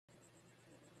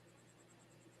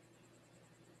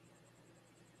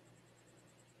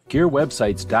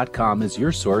GearWebsites.com is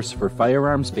your source for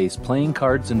firearms-based playing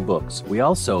cards and books. We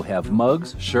also have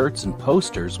mugs, shirts, and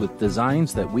posters with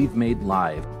designs that we've made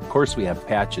live. Of course, we have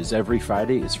patches. Every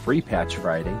Friday is Free Patch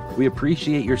Friday. We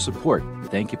appreciate your support.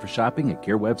 Thank you for shopping at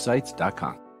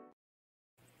GearWebsites.com.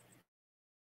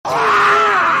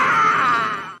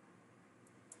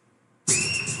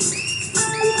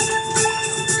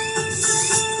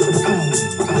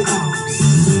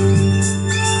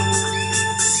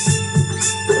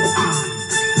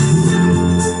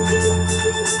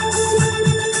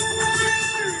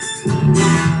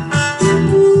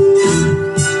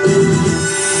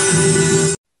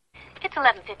 It's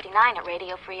 11:59 at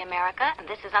Radio Free America, and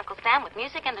this is Uncle Sam with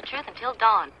music and the truth until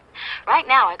dawn. Right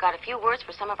now, I got a few words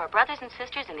for some of our brothers and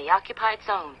sisters in the occupied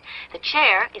zone. The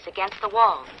chair is against the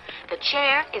wall. The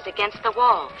chair is against the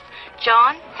wall.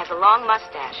 John has a long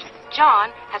mustache.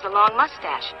 John has a long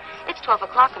mustache. It's 12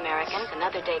 o'clock, Americans,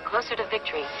 another day closer to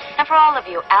victory. And for all of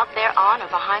you out there on or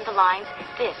behind the lines,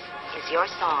 this is your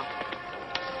song.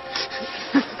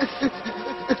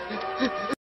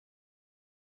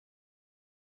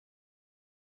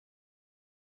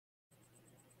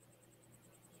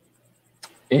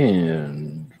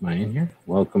 And am I in here?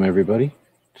 Welcome everybody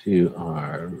to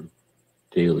our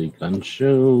daily gun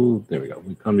show. There we go.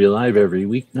 We come to you live every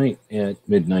weeknight at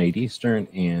midnight Eastern,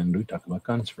 and we talk about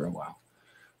guns for a while.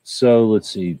 So let's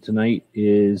see. Tonight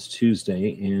is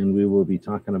Tuesday, and we will be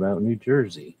talking about New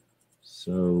Jersey.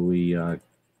 So we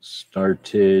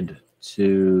started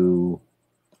to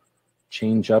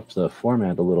change up the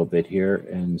format a little bit here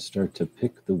and start to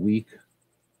pick the week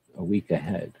a week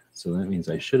ahead. So that means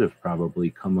I should have probably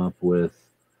come up with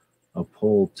a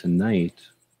poll tonight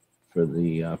for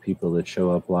the people that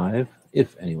show up live,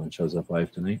 if anyone shows up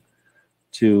live tonight,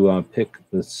 to pick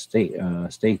the state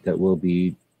that we'll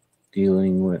be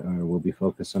dealing with or we'll be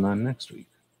focusing on next week.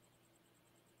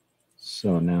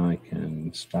 So now I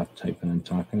can stop typing and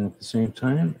talking at the same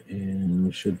time, and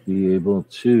we should be able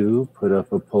to put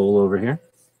up a poll over here.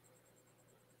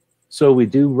 So we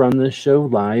do run this show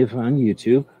live on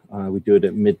YouTube. We do it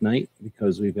at midnight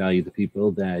because we value the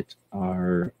people that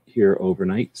are here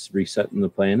overnight, resetting the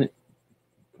planet,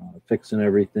 fixing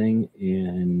everything,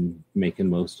 and making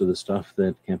most of the stuff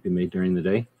that can't be made during the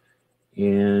day.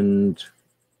 And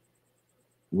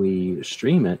we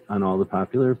stream it on all the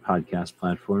popular podcast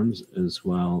platforms, as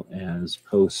well as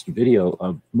post video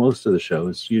of most of the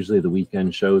shows, usually the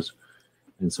weekend shows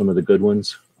and some of the good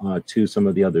ones, to some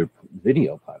of the other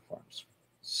video platforms.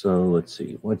 So let's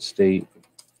see, what state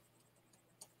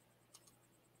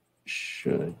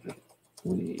should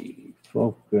we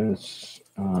focus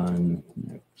on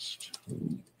next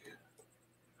week?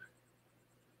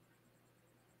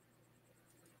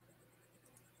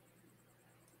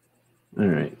 All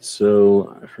right,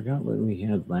 so I forgot what we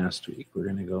had last week. We're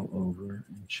going to go over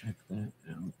and check that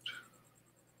out.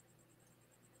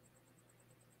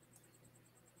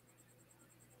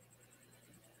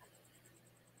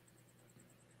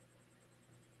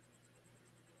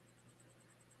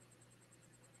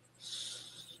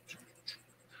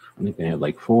 I think I had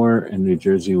like 4, and New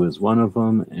Jersey was one of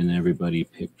them, and everybody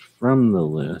picked from the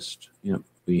list. Yep,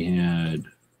 we had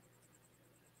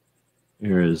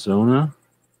Arizona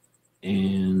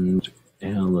and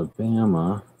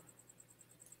Alabama,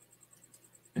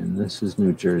 and this is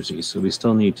New Jersey, so we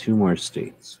still need 2 more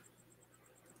states.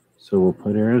 So we'll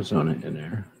put Arizona in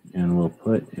there, and we'll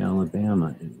put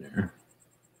Alabama in there.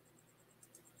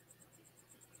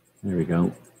 There we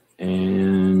go.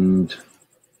 And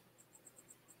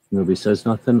nobody says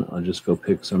nothing. I'll just go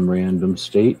pick some random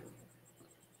state.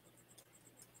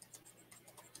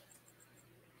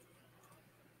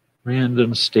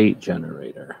 Random state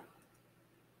generator.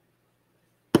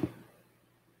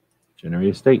 Generate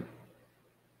a state.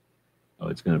 Oh,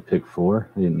 it's going to pick 4.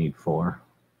 I didn't need 4.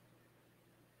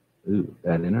 Ooh,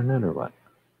 bad internet or what?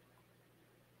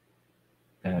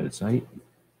 Bad site.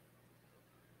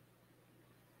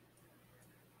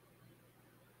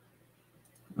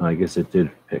 I guess it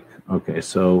did pick. Okay,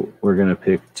 so we're going to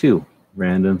pick 2.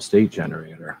 Random state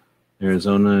generator.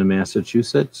 Arizona and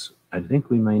Massachusetts. I think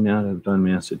we might not have done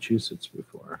Massachusetts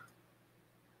before.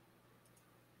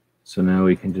 So now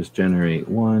we can just generate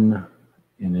 1,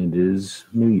 and it is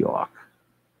New York.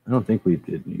 I don't think we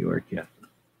did New York yet.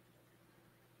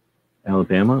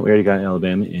 Alabama. We already got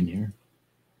Alabama in here.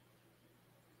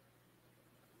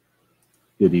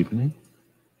 Good evening.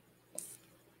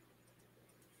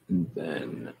 And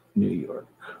then New York.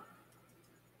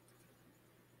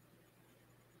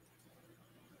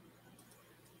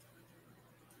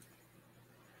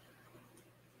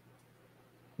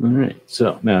 All right,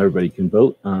 so now everybody can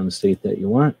vote on the state that you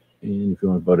want. And if you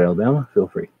want to vote Alabama, feel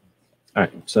free. All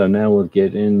right, so now we'll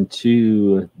get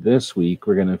into this week.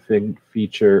 We're going to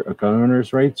feature a gun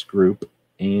owners' rights group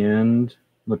and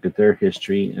look at their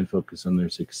history and focus on their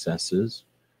successes.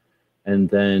 And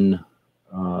then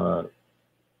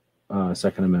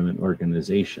Second Amendment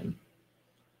organization.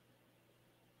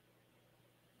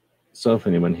 So if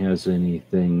anyone has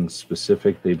anything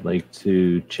specific they'd like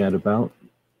to chat about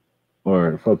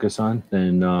or focus on,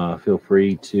 then feel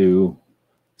free to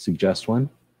suggest one.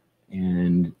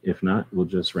 And if not, we'll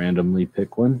just randomly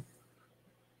pick one.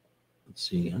 Let's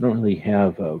see, I don't really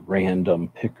have a random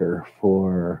picker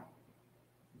for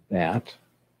that.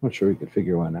 I'm not sure we could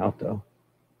figure one out, though.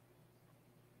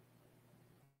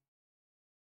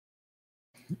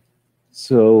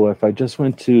 So if I just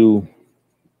went to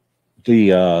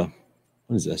the,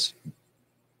 what is this?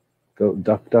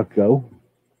 DuckDuckGo,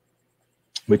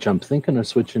 which I'm thinking of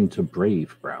switching to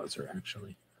Brave browser,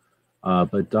 actually.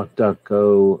 But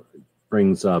DuckDuckGo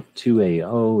brings up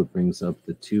 2AO, it brings up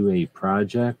the 2A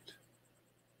project,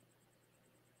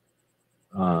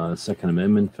 Second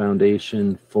Amendment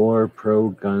Foundation, 4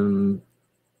 pro-gun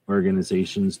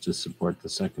organizations to support the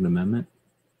Second Amendment,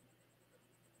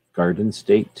 Garden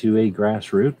State 2A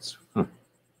grassroots. Huh,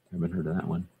 haven't heard of that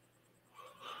one.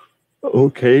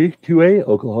 Okay, 2A,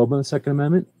 Oklahoma Second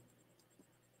Amendment.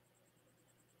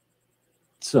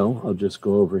 So I'll just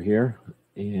go over here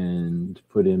and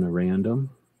put in a random,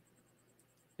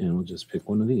 and we'll just pick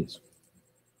one of these.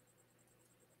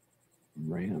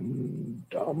 Random.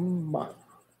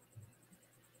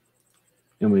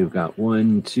 And we've got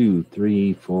 1, 2,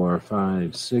 3, 4,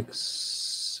 5,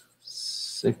 6.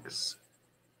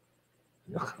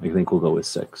 I think we'll go with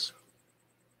 6.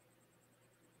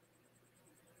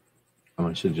 Oh,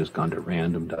 I should have just gone to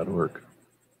random.org.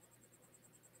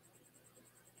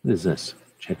 What is this?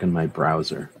 Checking my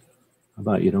browser. How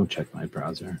about you don't check my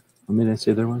browser? How many did I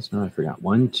say there was? No, I forgot.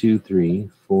 1, 2, 3,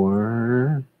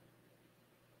 4,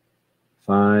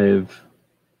 5.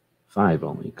 5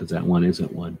 only, because that one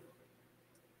isn't 1.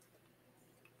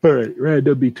 All right,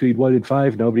 random between 1 and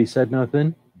 5. Nobody said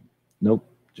nothing? Nope.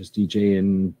 Just DJ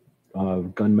and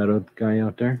gunmetal guy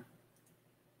out there.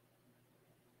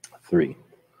 3.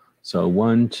 So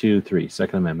 1, 2, 3.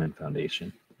 Second Amendment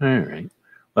Foundation. All right.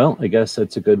 Well, I guess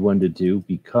that's a good one to do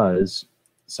because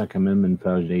Second Amendment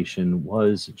Foundation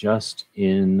was just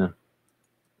in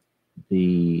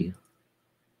the,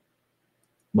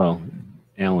 well,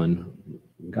 Alan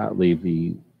Gottlieb,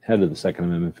 the head of the Second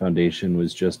Amendment Foundation,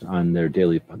 was just on their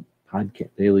Daily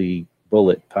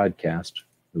Bullet podcast,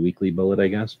 the Weekly Bullet, I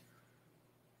guess.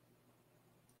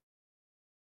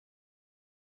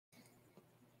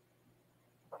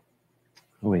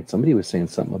 Oh, wait, somebody was saying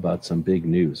something about some big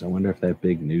news. I wonder if that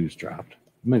big news dropped.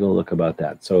 I'm going to go look about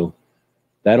that. So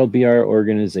that'll be our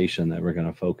organization that we're going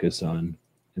to focus on.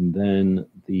 And then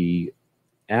the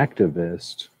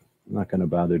activist, I'm not going to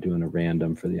bother doing a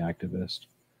random for the activist.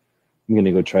 I'm going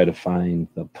to go try to find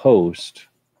the post.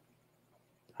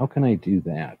 How can I do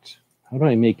that? How do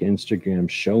I make Instagram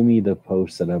show me the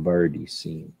posts that I've already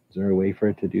seen? Is there a way for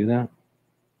it to do that?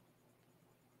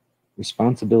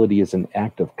 Responsibility is an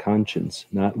act of conscience,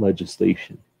 not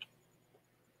legislation.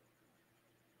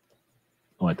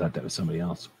 Oh, I thought that was somebody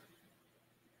else.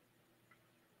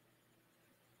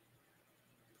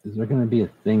 Is there going to be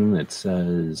a thing that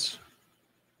says...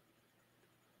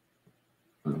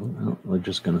 Oh, we're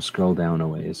just going to scroll down a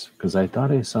ways because I thought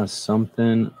I saw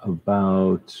something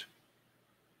about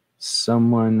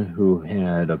someone who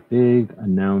had a big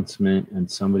announcement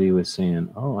and somebody was saying,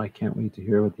 oh, I can't wait to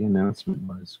hear what the announcement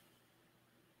was.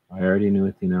 I already knew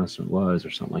what the announcement was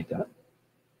or something like that.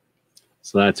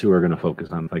 So that's who we're going to focus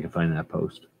on if I can find that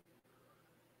post.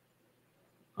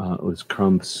 It was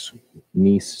Trump's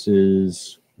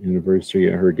niece's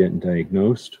anniversary of her getting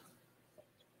diagnosed.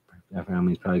 That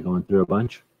family's probably going through a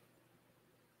bunch.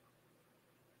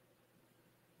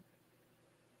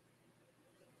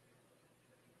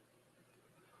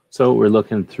 So we're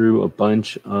looking through a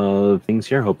bunch of things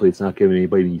here. Hopefully it's not giving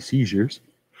anybody any seizures.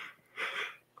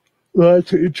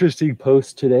 Lots of interesting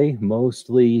posts today.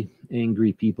 Mostly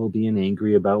angry people being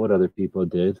angry about what other people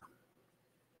did.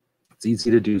 It's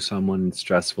easy to do someone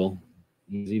stressful.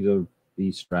 Easy to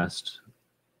be stressed.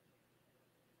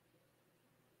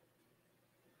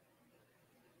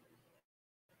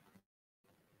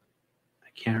 I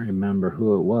can't remember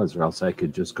who it was, or else I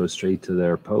could just go straight to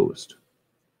their post.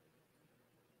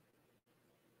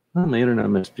 Well, the internet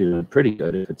must be pretty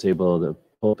good if it's able to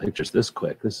pull pictures this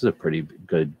quick. This is a pretty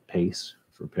good pace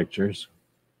for pictures.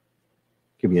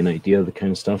 Give you an idea of the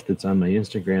kind of stuff that's on my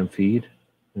Instagram feed.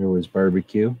 There was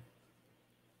barbecue.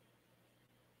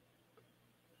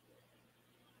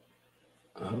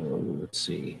 Oh, let's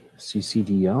see.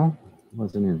 CCDL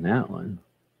wasn't in that one.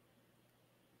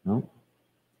 Nope.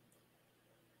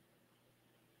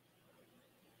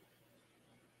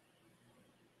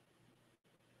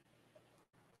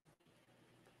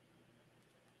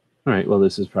 All right, well,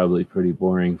 this is probably pretty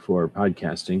boring for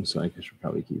podcasting, so I should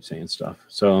probably keep saying stuff.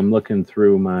 So I'm looking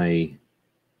through my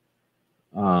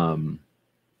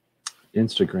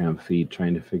Instagram feed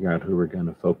trying to figure out who we're going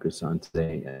to focus on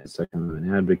today as Second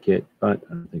Amendment advocate, but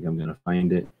I don't think I'm going to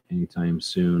find it anytime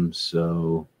soon,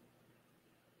 so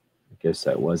I guess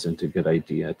that wasn't a good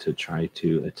idea to try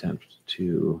to attempt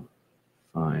to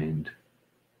find.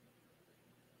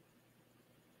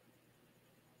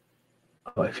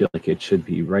 Oh, I feel like it should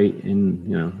be right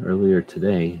in, earlier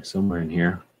today, somewhere in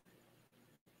here.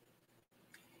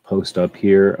 Post up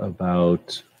here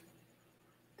about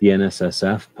the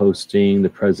NSSF posting the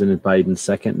President Biden's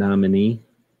second nominee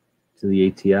to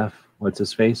the ATF. What's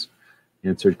his face?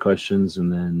 Answered questions,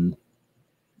 and then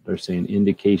they're saying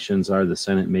indications are the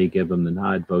Senate may give them the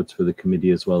nod. Votes for the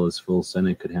committee as well as full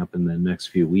Senate could happen in the next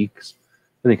few weeks.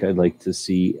 I think I'd like to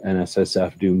see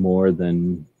NSSF do more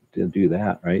than to do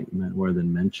that, right? More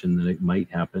than mention that it might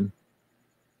happen.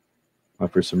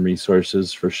 Offer some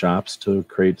resources for shops to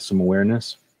create some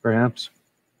awareness, perhaps.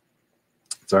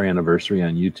 It's our anniversary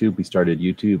on YouTube. We started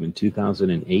YouTube in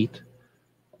 2008,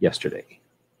 yesterday.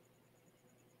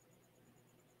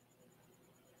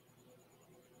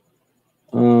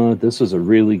 This was a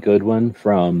really good one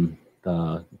from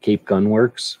the Cape Gun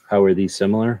Works. How are these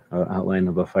similar? Outline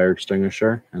of a fire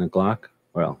extinguisher and a Glock.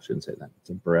 Well, I shouldn't say that. It's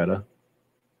a Beretta.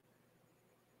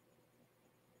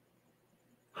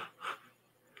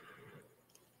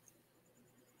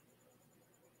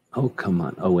 Oh, come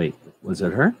on. Oh, wait. Was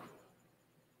it her?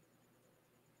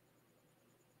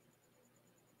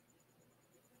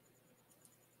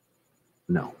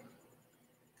 No.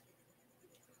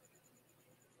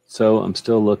 So I'm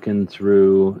still looking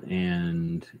through,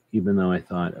 and even though I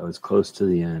thought I was close to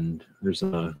the end, there's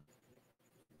a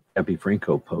Gabby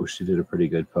Franco post. She did a pretty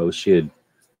good post. She had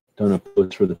done a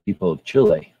post for the people of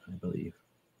Chile, I believe.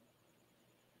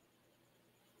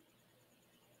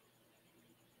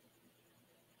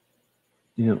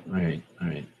 Yeah, all right.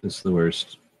 This is the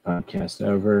worst podcast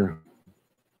ever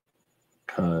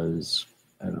because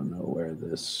I don't know where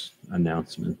this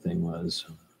announcement thing was.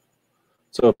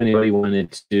 So if anybody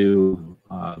wanted to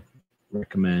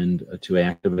recommend a two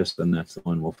activists, then that's the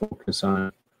one we'll focus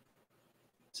on.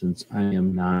 Since I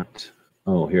am not,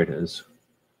 oh, here it is.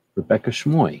 Rebecca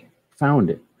Schmoy, found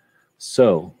it.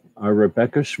 So our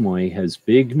Rebecca Schmoy has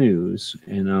big news,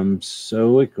 and I'm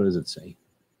so, what does it say?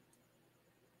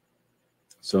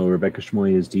 So Rebecca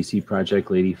Schmoy is DC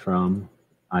Project Lady from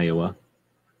Iowa.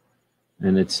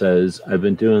 And it says, I've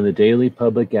been doing the daily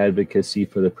public advocacy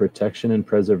for the protection and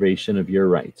preservation of your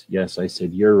rights. Yes, I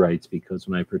said your rights because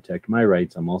when I protect my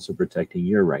rights, I'm also protecting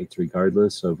your rights,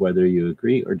 regardless of whether you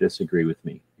agree or disagree with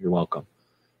me. You're welcome.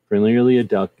 For nearly a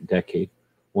decade,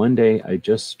 one day I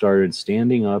just started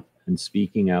standing up and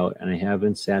speaking out, and I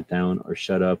haven't sat down or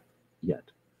shut up yet.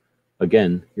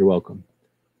 Again, you're welcome.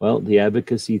 Well, the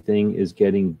advocacy thing is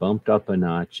getting bumped up a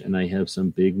notch, and I have some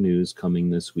big news coming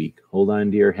this week. Hold on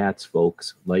to your hats,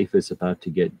 folks. Life is about to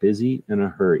get busy in a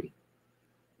hurry.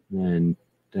 And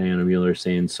Diana Mueller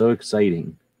saying, so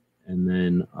exciting. And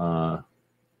then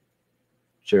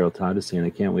Cheryl Todd is saying,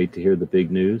 I can't wait to hear the big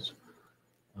news.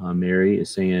 Mary is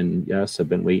saying, yes, I've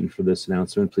been waiting for this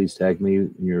announcement. Please tag me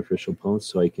in your official post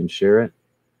so I can share it.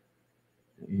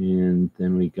 And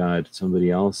then we got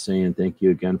somebody else saying, thank you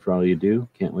again for all you do.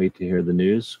 Can't wait to hear the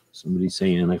news. Somebody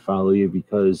saying, I follow you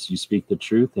because you speak the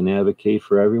truth and advocate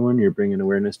for everyone. You're bringing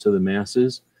awareness to the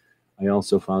masses. I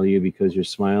also follow you because your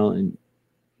smile and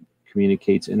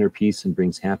communicates inner peace and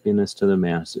brings happiness to the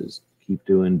masses. Keep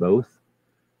doing both.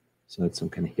 So that's some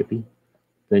kind of hippie.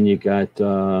 Then you got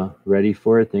ready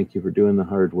for it. Thank you for doing the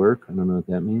hard work. I don't know what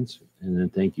that means. And then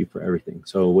thank you for everything.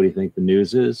 So what do you think the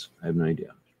news is? I have no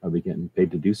idea. Probably getting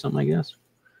paid to do something, I guess.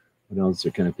 What else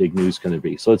are kind of big news going to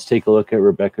be? So let's take a look at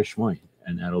Rebecca Schmoy,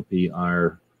 and that'll be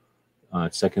our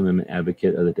Second Amendment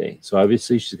advocate of the day. So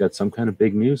obviously she's got some kind of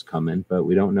big news coming, but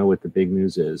we don't know what the big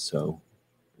news is. So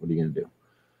what are you going to do?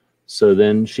 So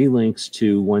then she links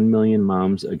to 1 Million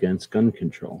Moms Against Gun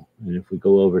Control. And if we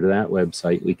go over to that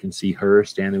website, we can see her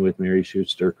standing with Mary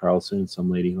Schuster Carlson, some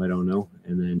lady who I don't know.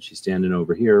 And then she's standing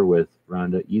over here with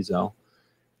Rhonda Ezell.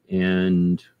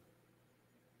 And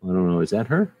I don't know, is that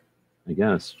her? I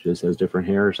guess. She just has different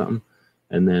hair or something.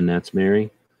 And then that's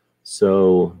Mary.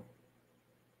 So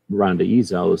Rhonda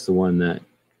Ezell is the one that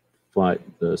fought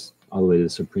this all the way to the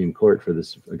Supreme Court for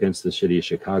this against the city of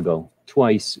Chicago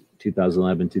twice,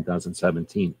 2011,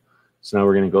 2017. So now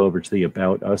we're going to go over to the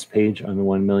About Us page on the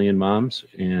 1 Million Moms.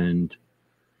 And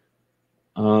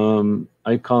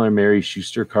I call her Mary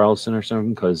Schuster Carlson or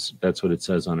something because that's what it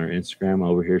says on her Instagram.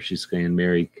 Over here, she's saying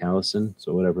Mary Callison.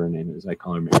 So whatever her name is, I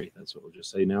call her Mary. That's what we'll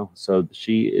just say now. So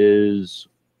she is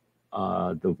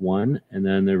the one, and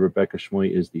then the Rebecca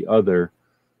Schmoy is the other.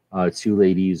 Two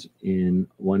ladies in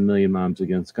 1 Million Moms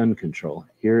Against Gun Control.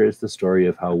 Here is the story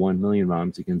of how 1 Million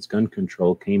Moms Against Gun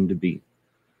Control came to be.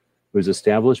 It was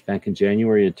established back in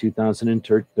January of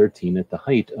 2013 at the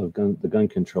height of the gun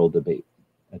control debate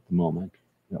at the moment.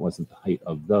 That wasn't the height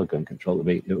of the gun control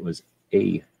debate. It was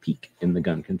a peak in the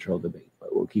gun control debate,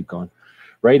 but we'll keep going.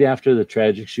 Right after the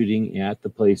tragic shooting at the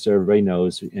place everybody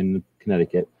knows in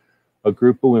Connecticut, a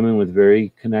group of women with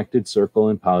very connected circle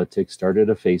in politics started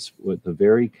a Facebook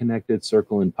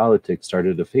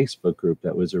group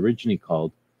that was originally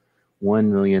called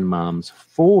 1 Million Moms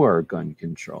for Gun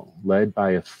Control, led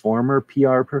by a former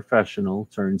PR professional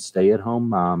turned stay-at-home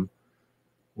mom,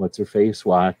 What's-Her-Face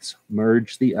Watts,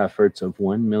 merged the efforts of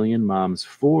 1 Million Moms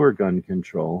for Gun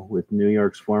Control with New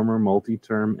York's former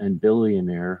multi-term and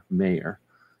billionaire mayor,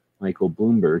 Michael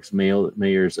Bloomberg's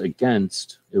Mayors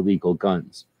Against Illegal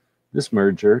Guns. This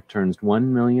merger turns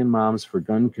 1 Million Moms for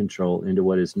Gun Control into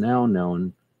what is now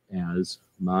known as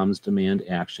Moms Demand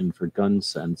Action for Gun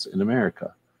Sense in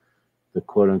America, the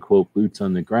quote-unquote boots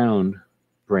on the ground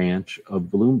branch of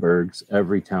Bloomberg's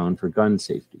Everytown for Gun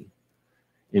Safety.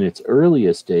 In its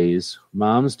earliest days,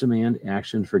 Moms Demand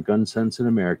Action for Gun Sense in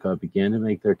America began to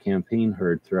make their campaign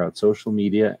heard throughout social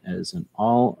media as an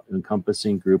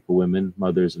all-encompassing group of women,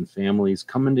 mothers, and families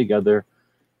coming together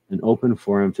an open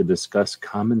forum to discuss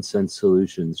common sense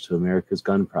solutions to America's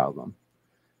gun problem.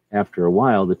 After a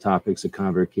while, the topics of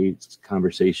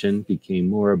conversation became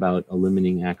more about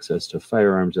eliminating access to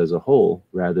firearms as a whole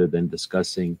rather than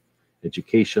discussing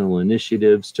educational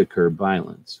initiatives to curb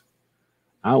violence.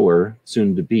 Our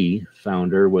soon-to-be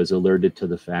founder was alerted to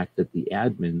the fact that the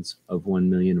admins of 1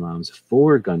 Million Moms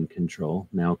for Gun Control,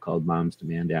 now called Moms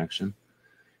Demand Action,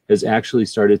 has actually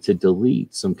started to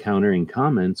delete some countering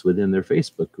comments within their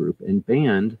Facebook group and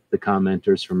banned the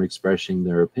commenters from expressing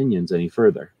their opinions any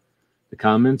further. The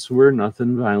comments were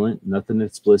nothing violent, nothing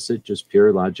explicit, just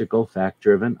pure logical,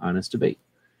 fact-driven, honest debate.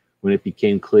 When it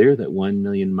became clear that 1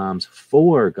 Million Moms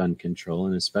for Gun Control,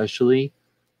 and especially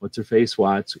What's-Her-Face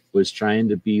Watts, was trying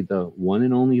to be the one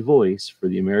and only voice for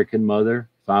the American mother,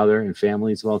 father, and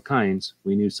families of all kinds,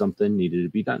 we knew something needed to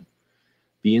be done.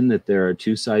 Being that there are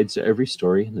two sides to every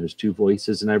story, and there's two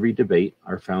voices in every debate,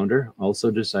 our founder also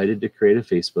decided to create a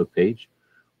Facebook page,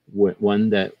 one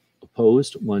that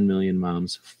opposed 1 Million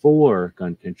Moms for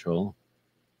Gun Control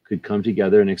could come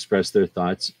together and express their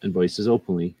thoughts and voices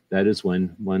openly. That is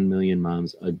when 1 Million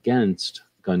Moms Against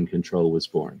Gun Control was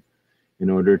born,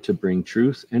 in order to bring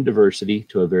truth and diversity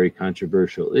to a very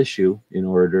controversial issue, in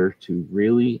order to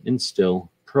really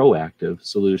instill proactive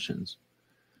solutions.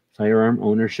 Firearm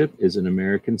ownership is an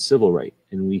American civil right,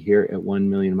 and we here at 1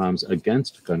 Million Moms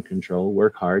Against Gun Control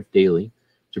work hard daily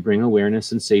to bring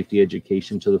awareness and safety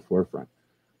education to the forefront.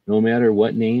 No matter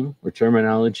what name or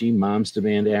terminology Moms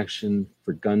Demand Action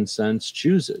for Gun Sense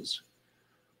chooses,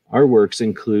 our works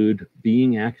include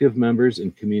being active members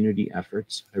in community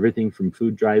efforts, everything from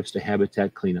food drives to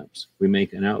habitat cleanups. We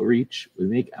make outreach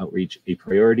a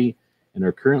priority and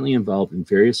are currently involved in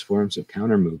various forms of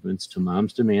counter movements to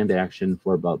Moms Demand Action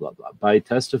for blah, blah, blah, by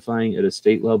testifying at a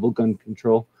state level gun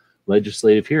control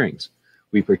legislative hearings.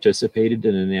 We participated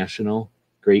in a national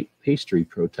Great Pastry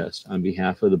protest on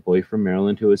behalf of the boy from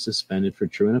Maryland who was suspended for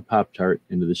chewing a Pop-Tart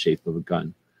into the shape of a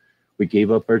gun. We gave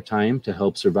up our time to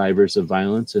help survivors of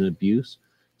violence and abuse,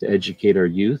 to educate our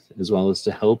youth, as well as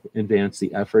to help advance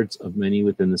the efforts of many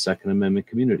within the Second Amendment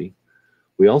community.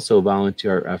 We also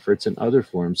volunteer our efforts in other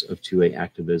forms of 2A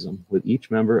activism, with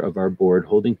each member of our board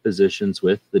holding positions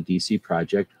with the DC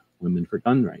Project Women for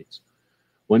Gun Rights.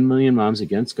 1 Million Moms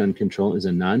Against Gun Control is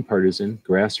a nonpartisan,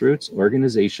 grassroots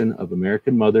organization of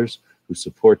American mothers who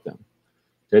support them,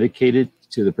 dedicated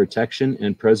to the protection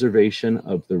and preservation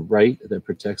of the right that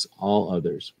protects all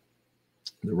others,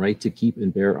 the right to keep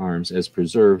and bear arms as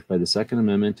preserved by the Second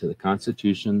Amendment to the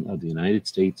Constitution of the United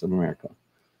States of America.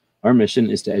 Our mission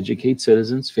is to educate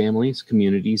citizens, families,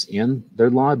 communities, and their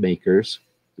lawmakers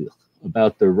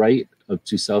about the right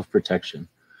to self-protection,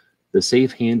 the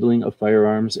safe handling of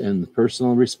firearms, and the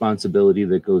personal responsibility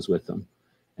that goes with them,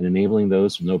 and enabling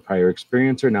those with no prior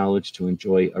experience or knowledge to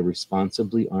enjoy a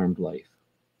responsibly armed life.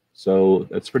 So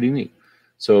that's pretty neat.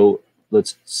 So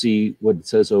let's see what it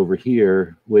says over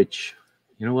here, which,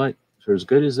 you know what, for as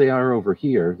good as they are over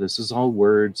here, this is all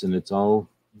words and it's all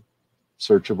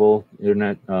searchable.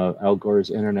 Internet, Al Gore's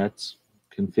internets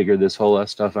can figure this whole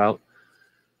stuff out.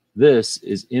 This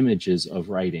is images of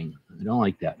writing. I don't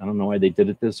like that. I don't know why they did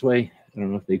it this way. I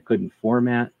don't know if they couldn't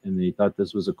format and they thought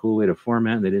this was a cool way to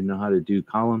format and they didn't know how to do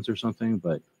columns or something,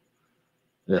 but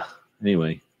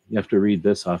anyway, you have to read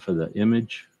this off of the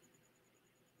image.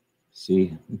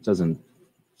 See, it doesn't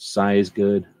size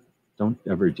good. Don't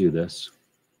ever do this.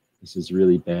 This is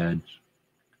really bad.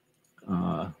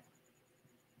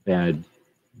 Bad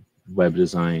web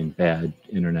design, bad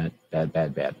internet,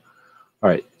 bad. All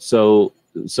right, so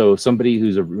somebody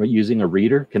who's using a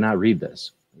reader cannot read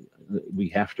this. We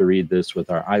have to read this with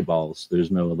our eyeballs.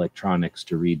 There's no electronics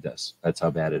to read this. That's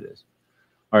how bad it is.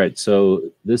 All right, so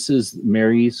this is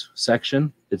Mary's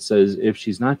section. It says, if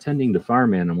she's not tending to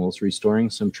farm animals, restoring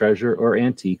some treasure or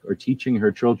antique, or teaching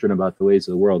her children about the ways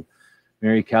of the world,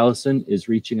 Mary Callison is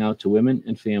reaching out to women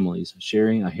and families,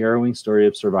 sharing a harrowing story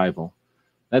of survival.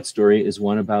 That story is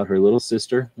one about her little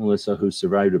sister, Melissa, who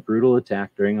survived a brutal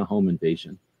attack during a home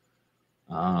invasion.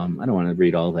 I don't want to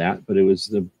read all that, but it was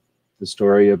the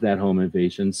story of that home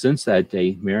invasion. Since that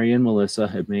day, Mary and Melissa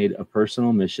have made a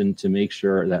personal mission to make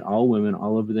sure that all women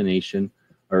all over the nation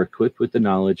are equipped with the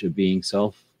knowledge of being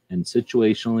self and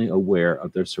situationally aware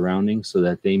of their surroundings so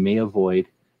that they may avoid,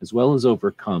 as well as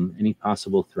overcome, any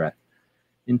possible threat.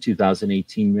 In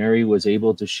 2018, Mary was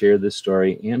able to share this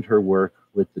story and her work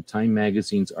with the Time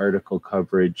magazine's article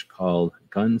coverage called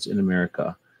Guns in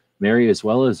America. Mary, as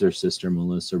well as her sister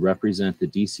Melissa, represent the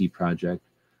DC Project,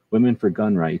 Women for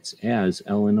Gun Rights, as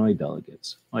Illinois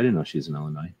delegates. Oh, I didn't know she's in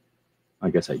Illinois. I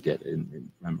guess I did. I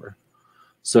didn't remember.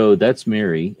 So that's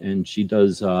Mary, and she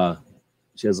does.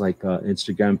 She has like an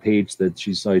Instagram page that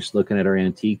she's always looking at her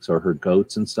antiques or her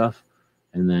goats and stuff,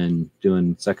 and then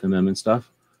doing Second Amendment stuff.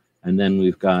 And then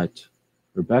we've got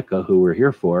Rebecca, who we're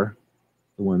here for,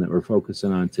 the one that we're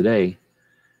focusing on today,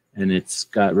 and it's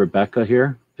got Rebecca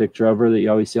here, picture of her that you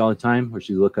always see all the time, where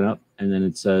she's looking up, and then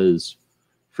it says,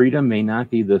 freedom may not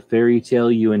be the fairy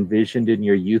tale you envisioned in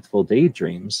your youthful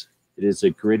daydreams. It is a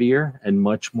grittier and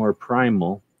much more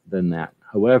primal than that.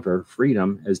 However,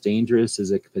 freedom, as dangerous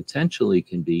as it potentially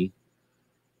can be,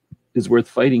 is worth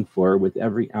fighting for with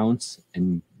every ounce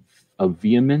of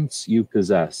vehemence you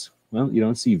possess. Well, you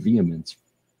don't see vehemence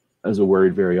as a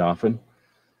word very often.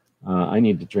 I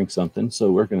need to drink something,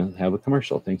 so we're going to have a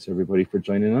commercial. Thanks, everybody, for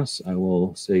joining us. I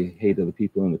will say hey to the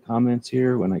people in the comments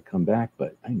here when I come back,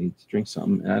 but I need to drink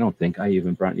something. I don't think I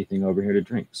even brought anything over here to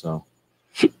drink, so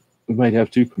we might have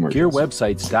two commercials.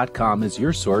 GearWebsites.com is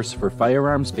your source for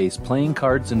firearms-based playing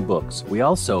cards and books. We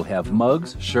also have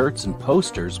mugs, shirts, and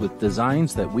posters with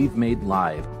designs that we've made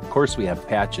live. Of course, we have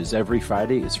patches. Every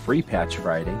Friday is Free Patch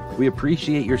Friday. We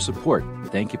appreciate your support.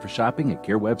 Thank you for shopping at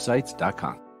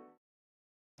GearWebsites.com.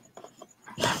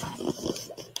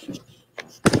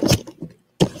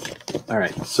 All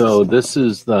right, so this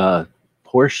is the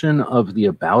portion of the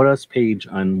About Us page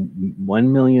on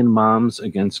 1 Million Moms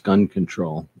Against Gun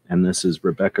Control. And this is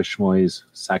Rebecca Schmoy's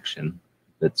section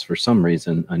that's for some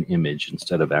reason an image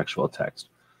instead of actual text.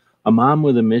 A mom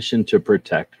with a mission to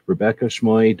protect, Rebecca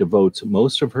Schmoy devotes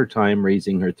most of her time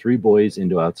raising her 3 boys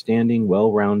into outstanding,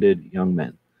 well-rounded young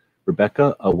men.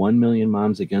 Rebecca, a 1 Million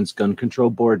Moms Against Gun Control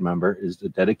board member, is a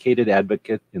dedicated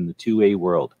advocate in the 2A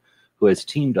world who has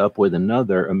teamed up with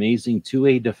another amazing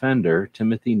 2A defender,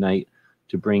 Timothy Knight,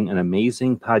 to bring an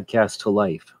amazing podcast to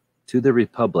life. To the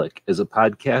Republic is a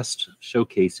podcast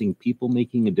showcasing people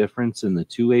making a difference in the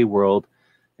 2A world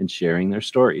and sharing their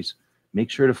stories. Make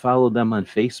sure to follow them on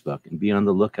Facebook and be on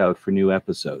the lookout for new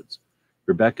episodes.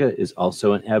 Rebecca is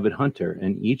also an avid hunter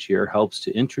and each year helps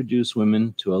to introduce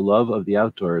women to a love of the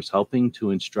outdoors, helping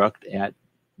to instruct at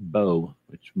BO,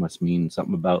 which must mean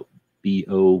something about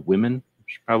BO women,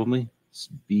 probably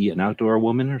be an outdoor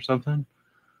woman or something.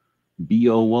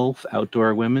 BO Wolf,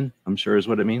 outdoor women, I'm sure is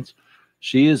what it means.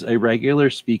 She is a regular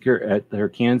speaker at her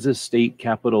Kansas State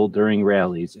Capitol during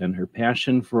rallies, and her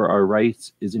passion for our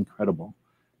rights is incredible.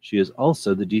 She is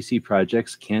also the DC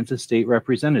Project's Kansas State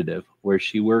representative, where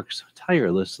she works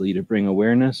tirelessly to bring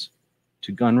awareness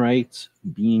to gun rights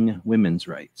being women's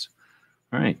rights.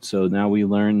 All right, so now we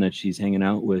learn that she's hanging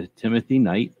out with Timothy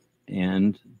Knight,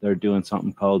 and they're doing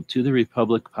something called To the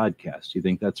Republic podcast. You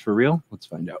think that's for real? Let's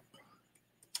find out.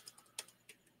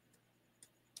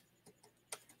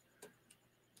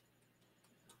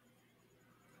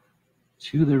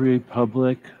 To the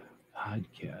Republic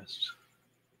podcast.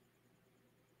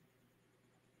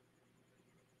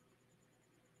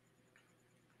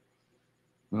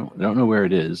 Well, I don't know where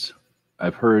it is.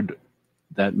 I've heard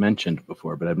that mentioned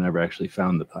before, but I've never actually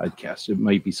found the podcast. It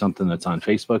might be something that's on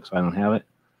Facebook, so I don't have it.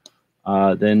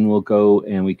 Then we'll go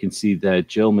and we can see that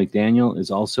Jill McDaniel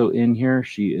is also in here.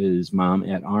 She is Mom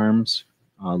at Arms.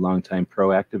 a longtime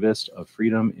pro-activist of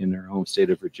freedom in her home state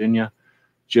of Virginia.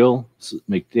 Jill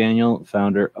McDaniel,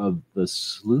 founder of the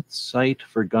Sleuth Site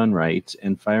for Gun Rights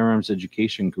and firearms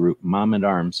education group Mom at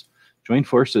Arms, joined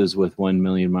forces with 1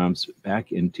 Million Moms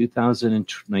back in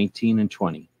 2019 and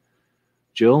 20.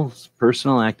 Jill's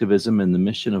personal activism and the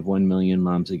mission of 1 Million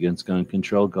Moms Against Gun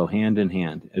Control go hand in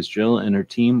hand, as Jill and her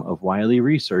team of wily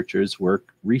researchers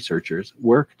work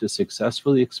to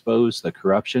successfully expose the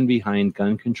corruption behind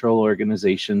gun control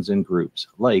organizations and groups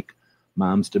like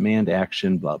Moms Demand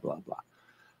Action, blah, blah, blah.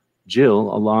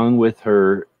 Jill, along with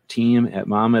her team at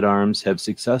Mom at Arms, have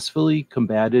successfully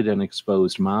combated and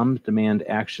exposed Mom Demand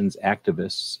Action's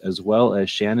activists, as well as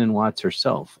Shannon Watts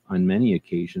herself, on many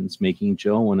occasions, making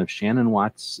Jill one of Shannon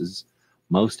Watts's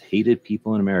most hated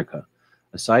people in America.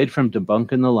 Aside from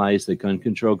debunking the lies that gun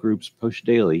control groups push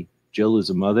daily, Jill is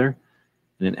a mother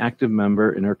and an active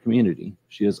member in her community.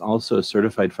 She is also a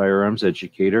certified firearms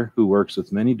educator who works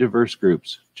with many diverse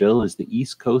groups. Jill is the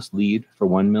East Coast lead for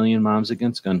 1 Million Moms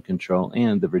Against Gun Control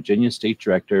and the Virginia State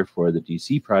Director for the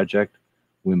DC project,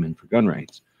 Women for Gun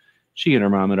Rights. She and her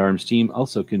Mom at Arms team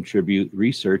also contribute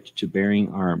research to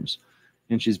Bearing Arms,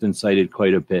 and she's been cited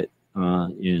quite a bit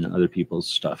in other people's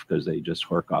stuff because they just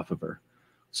work off of her.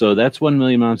 So that's 1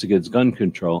 Million Moms Against Gun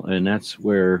Control, and that's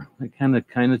where it kind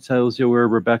of tells you where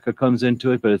Rebecca comes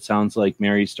into it, but it sounds like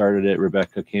Mary started it,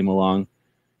 Rebecca came along,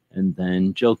 and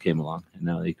then Jill came along, and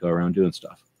now they go around doing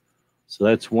stuff. So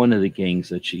that's one of the gangs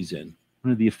that she's in,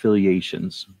 one of the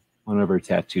affiliations, one of her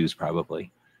tattoos probably.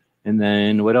 And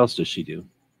then what else does she do?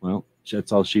 Well,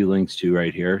 that's all she links to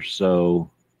right here. So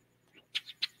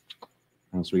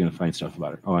how else are we going to find stuff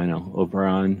about her? Oh, I know, over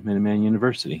on Minuteman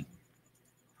University.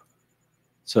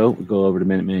 So we go over to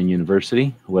Minuteman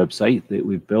University, a website that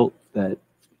we've built that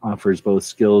offers both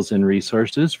skills and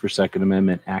resources for Second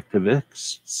Amendment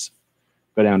activists.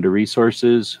 Go down to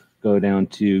resources, go down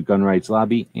to gun rights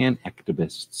lobby and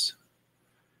activists.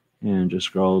 And just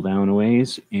scroll down a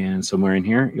ways, and somewhere in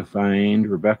here you'll find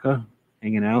Rebecca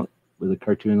hanging out with a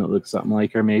cartoon that looks something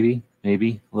like her, maybe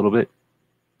a little bit,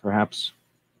 perhaps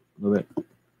a little bit.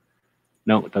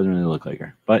 No, it doesn't really look like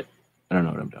her, but I don't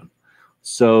know what I'm doing.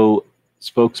 So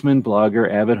spokesman,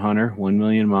 blogger, avid hunter, 1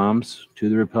 Million Moms, To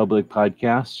the Republic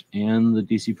podcast, and the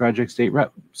DC Project State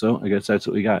Rep. So I guess that's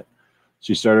what we got.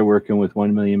 She started working with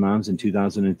 1 Million Moms in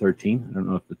 2013. I don't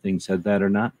know if the thing said that or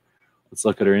not. Let's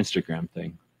look at her Instagram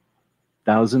thing.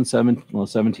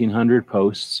 1,700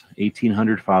 posts,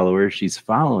 1,800 followers. She's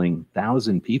following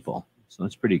 1,000 people, so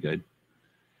that's pretty good.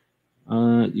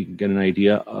 You can get an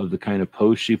idea of the kind of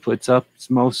posts she puts up. It's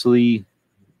mostly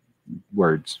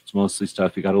words. It's mostly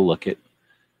stuff you got to look at,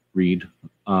 read.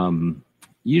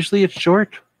 Usually it's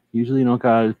short. Usually you don't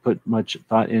got to put much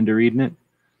thought into reading it.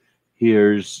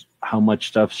 Here's how much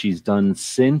stuff she's done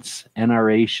since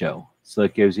NRA show. So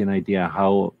that gives you an idea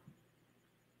how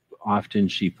often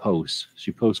she posts.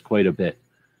 She posts quite a bit.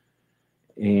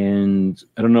 And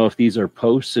I don't know if these are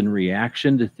posts in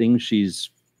reaction to things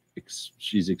she's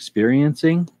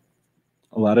experiencing.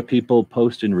 A lot of people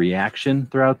post in reaction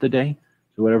throughout the day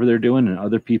to whatever they're doing, and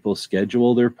other people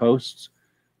schedule their posts.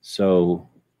 So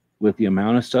with the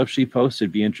amount of stuff she posts,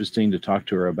 it'd be interesting to talk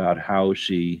to her about how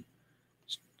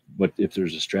what if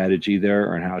there's a strategy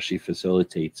there, and how she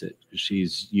facilitates it.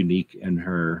 She's unique in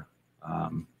her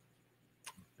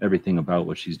everything about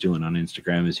what she's doing on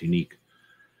Instagram is unique.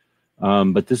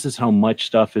 But this is how much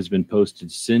stuff has been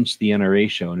posted since the NRA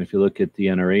show. And if you look at the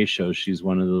NRA show, she's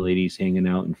one of the ladies hanging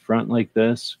out in front like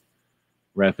this,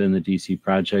 repping the DC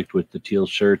Project with the teal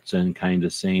shirts and kind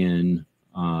of saying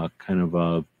kind of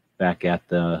a back at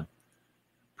the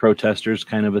protesters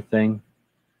kind of a thing.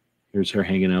 Here's her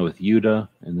hanging out with Yuta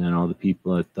and then all the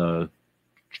people at the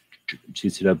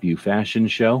GCW fashion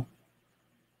show.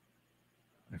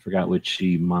 I forgot what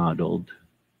she modeled.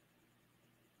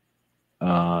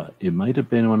 It might have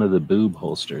been one of the boob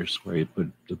holsters where you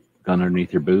put the gun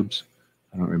underneath your boobs.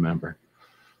 I don't remember.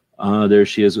 There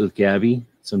she is with Gabby,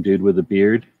 some dude with a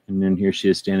beard. And then here she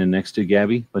is standing next to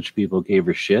Gabby. A bunch of people gave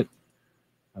her shit.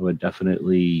 I would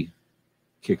definitely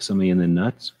kick somebody in the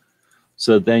nuts.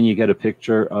 So then you get a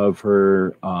picture of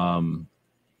her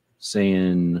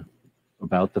saying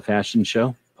about the fashion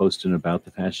show, posting about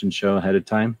the fashion show ahead of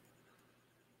time.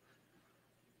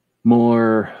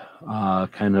 More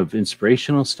kind of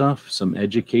inspirational stuff, some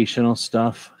educational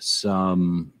stuff,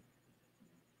 some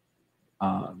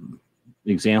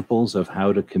examples of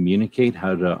how to communicate,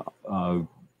 how to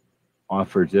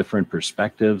offer different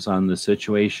perspectives on the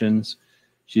situations.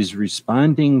 She's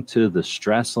responding to the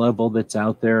stress level that's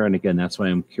out there. And again, that's why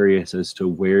I'm curious as to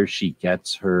where she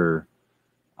gets her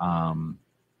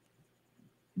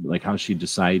like how she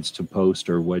decides to post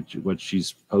or what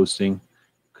she's posting,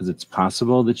 because it's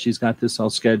possible that she's got this all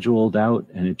scheduled out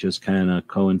and it just kind of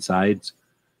coincides,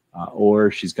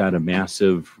 or she's got a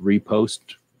massive repost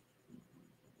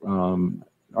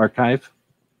archive.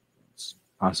 It's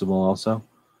possible also.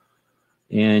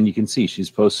 And you can see she's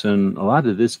posting a lot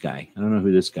of this guy. I don't know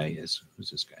who this guy is.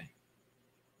 Who's this guy?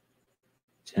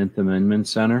 10th Amendment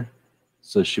Center.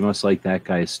 So she must like that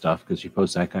guy's stuff because she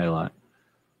posts that guy a lot.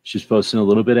 She's posting a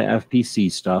little bit of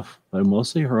FPC stuff, but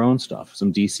mostly her own stuff.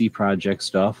 Some DC Project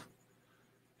stuff.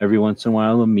 Every once in a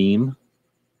while, a meme.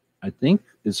 I think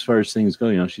as far as things go,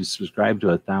 you know, she's subscribed to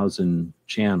 1,000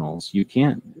 channels. You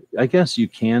can't, I guess you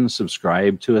can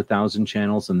subscribe to 1,000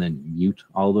 channels and then mute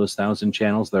all those 1,000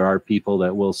 channels. There are people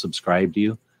that will subscribe to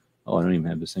you. Oh, I don't even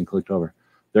have this thing clicked over.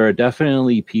 There are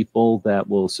definitely people that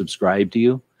will subscribe to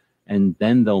you and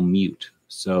then they'll mute.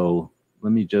 So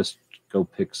let me just go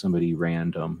pick somebody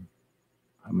random.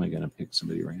 How am I going to pick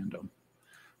somebody random?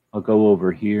 I'll go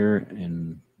over here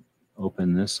and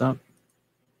open this up.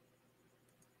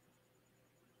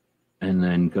 And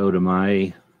then go to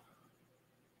my,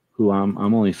 who I'm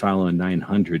only following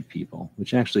 900 people,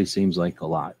 which actually seems like a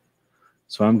lot.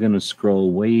 So I'm going to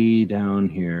scroll way down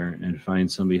here and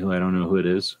find somebody who I don't know who it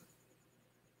is.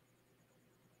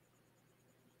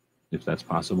 If that's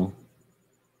possible.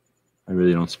 I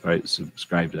really don't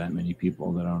subscribe to that many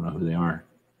people that I don't know who they are.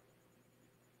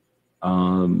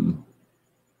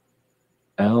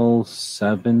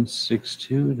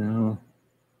 L762, no.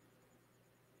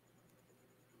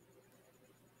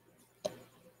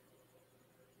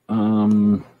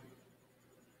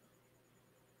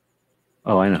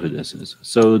 Oh, I know who this is.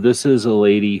 So this is a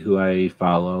lady who I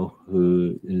follow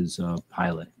who is a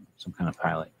pilot, some kind of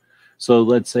pilot. So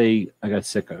let's say I got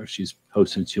sick of her. She's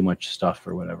posting too much stuff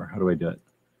or whatever. How do I do it?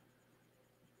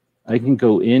 I can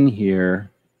go in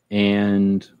here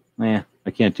and, I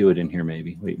can't do it in here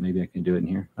maybe. Wait, maybe I can do it in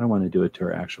here. I don't want to do it to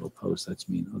her actual post. That's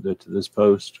mean. I'll do it to this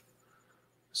post.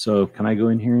 So can I go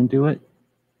in here and do it?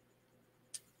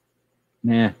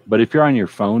 Nah, but if you're on your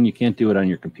phone, you can't do it on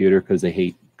your computer because they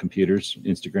hate computers.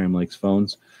 Instagram likes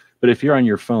phones. But if you're on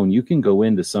your phone, you can go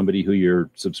into somebody who you're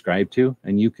subscribed to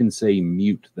and you can say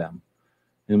mute them.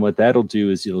 And what that'll do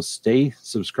is you'll stay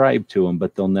subscribed to them,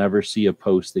 but they'll never see a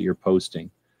post that you're posting.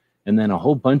 And then a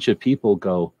whole bunch of people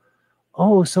go,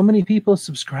 oh, so many people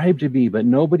subscribe to me, but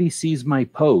nobody sees my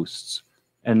posts.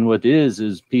 And what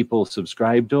is people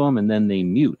subscribe to them and then they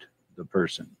mute the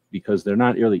person because they're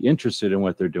not really interested in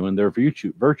what they're doing. They're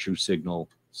virtue signal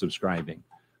subscribing.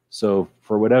 So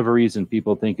for whatever reason,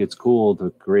 people think it's cool to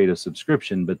create a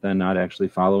subscription, but then not actually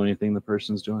follow anything the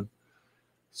person's doing.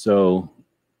 So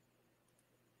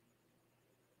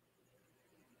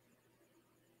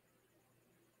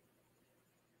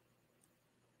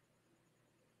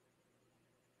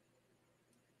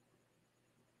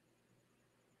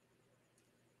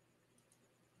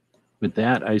with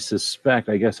that, I suspect,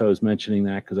 I guess I was mentioning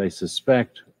that because I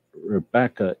suspect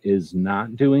Rebecca is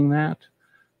not doing that.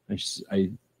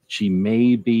 She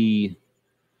may be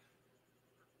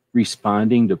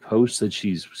responding to posts that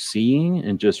she's seeing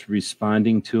and just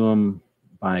responding to them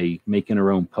by making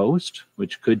her own post,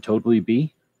 which could totally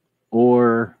be.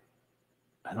 Or,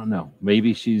 I don't know,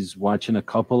 maybe she's watching a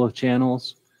couple of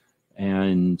channels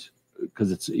and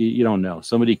because it's, you don't know.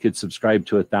 Somebody could subscribe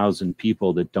to 1,000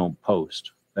 people that don't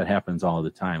post. That happens all the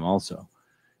time also.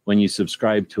 When you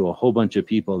subscribe to a whole bunch of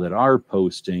people that are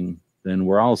posting, then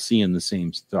we're all seeing the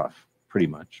same stuff, pretty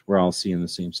much. We're all seeing the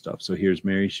same stuff. So here's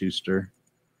Mary Schuster,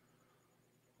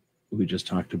 who we just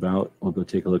talked about. We'll go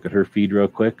take a look at her feed real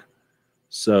quick.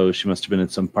 So she must have been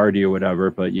at some party or whatever,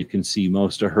 but you can see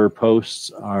most of her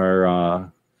posts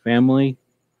are family,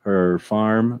 her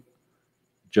farm,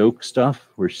 joke stuff,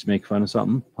 where she's making fun of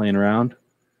something, playing around.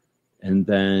 And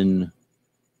then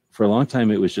for a long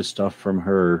time, it was just stuff from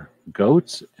her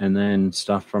goats and then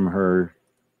stuff from her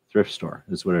thrift store.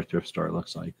 This is what her thrift store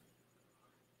looks like.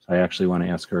 So I actually want to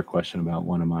ask her a question about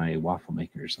one of my waffle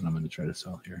makers that I'm going to try to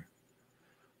sell here.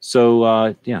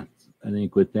 So, yeah, I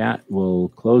think with that, we'll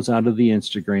close out of the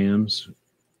Instagrams.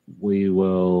 We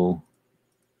will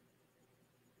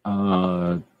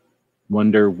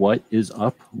wonder what is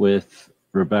up with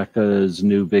Rebecca's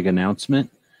new big announcement.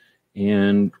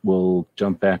 And we'll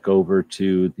jump back over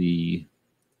to the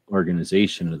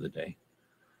organization of the day.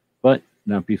 But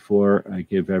not before I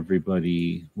give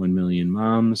everybody 1 Million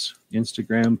Moms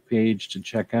Instagram page to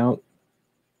check out.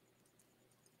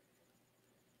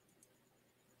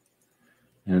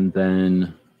 And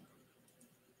then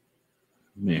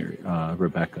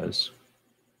Rebecca's.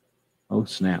 Oh,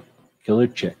 snap. Killer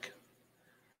Chick.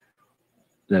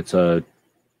 That's a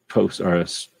post, or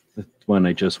that's the one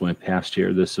I just went past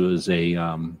here. This was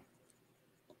an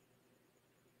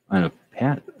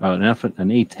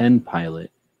A-10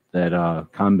 pilot that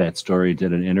Combat Story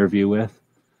did an interview with.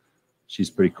 She's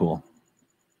pretty cool.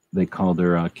 They called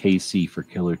her KC for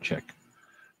Killer Chick.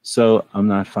 So I'm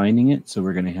not finding it, so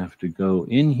we're going to have to go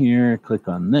in here, click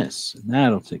on this, and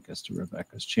that'll take us to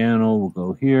Rebecca's channel. We'll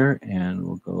go here, and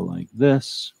we'll go like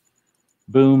this.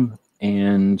 Boom.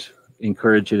 And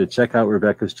encourage you to check out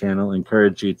Rebecca's channel.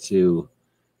 Encourage you to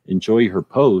enjoy her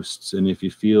posts, and if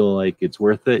you feel like it's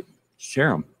worth it, share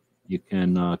them. You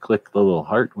can click the little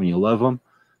heart when you love them.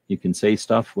 You can say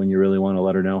stuff when you really want to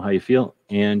let her know how you feel,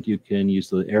 and you can use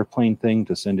the airplane thing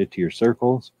to send it to your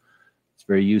circles. It's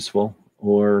very useful.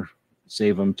 Or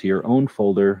save them to your own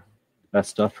folder,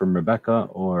 best stuff from Rebecca,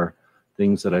 or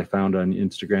things that I found on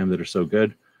Instagram that are so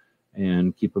good,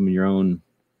 and keep them in your own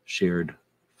shared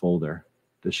folder.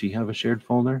 Does she have a shared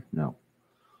folder? No.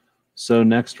 So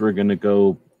next we're going to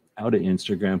go out of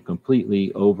Instagram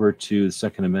completely over to the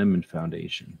Second Amendment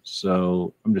Foundation.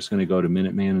 So I'm just going to go to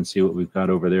Minuteman and see what we've got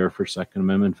over there for Second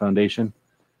Amendment Foundation.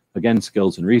 Again,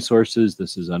 skills and resources.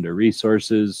 This is under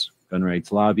resources, gun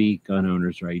rights lobby, gun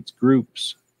owners' rights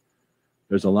groups.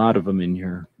 There's a lot of them in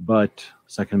here, but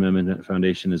Second Amendment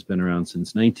Foundation has been around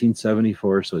since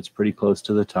 1974, so it's pretty close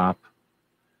to the top.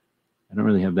 I don't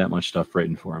really have that much stuff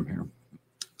written for them here.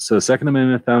 So Second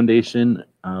Amendment Foundation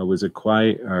was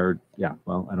acquired, I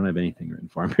don't have anything written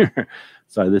for them here.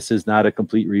 So this is not a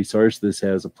complete resource. This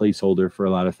has a placeholder for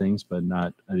a lot of things, but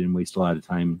I didn't waste a lot of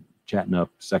time chatting up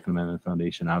Second Amendment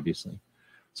Foundation, obviously.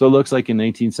 So it looks like in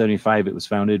 1975, it was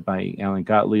founded by Alan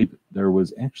Gottlieb. There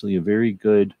was actually a very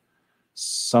good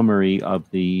summary of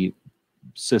the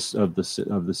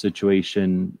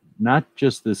situation, not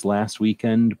just this last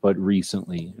weekend, but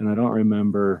recently. And I don't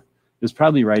remember, it was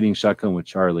probably Riding Shotgun with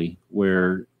Charlie,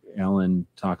 where Alan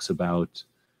talks about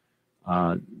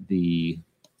the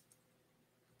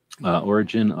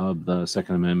origin of the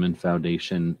Second Amendment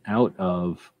Foundation out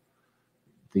of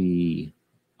the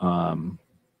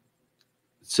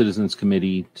Citizens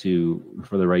Committee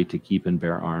for the right to keep and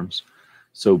bear arms.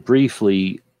 So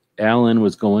briefly, Alan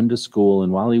was going to school,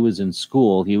 and while he was in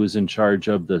school, he was in charge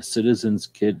of the Citizens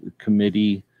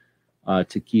Committee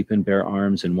to keep and bear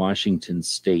arms in Washington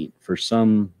State for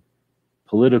some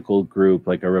political group,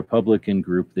 like a Republican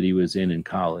group that he was in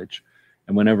college.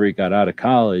 And whenever he got out of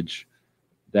college,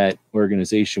 that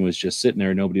organization was just sitting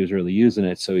there. Nobody was really using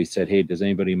it. So he said, hey, does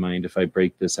anybody mind if I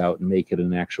break this out and make it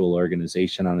an actual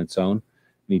organization on its own?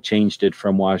 And he changed it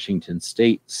from Washington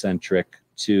State centric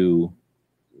to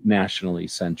nationally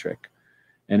centric.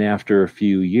 And after a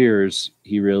few years,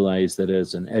 he realized that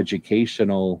as an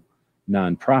educational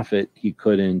nonprofit, he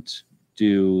couldn't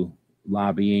do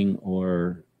lobbying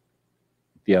or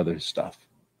the other stuff.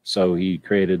 So he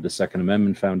created the Second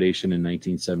Amendment Foundation in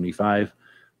 1975.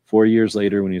 4 years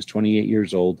later, when he was 28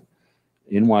 years old,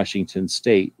 in Washington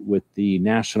State, with the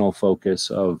national focus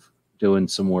of doing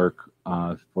some work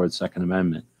for the Second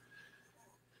Amendment.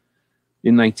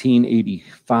 In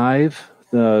 1985,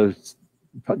 the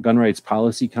Gun Rights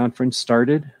Policy Conference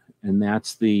started, and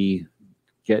that's the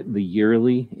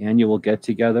yearly annual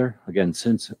get-together, again,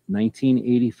 since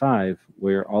 1985,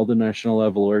 where all the national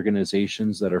level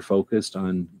organizations that are focused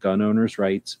on gun owners'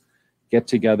 rights get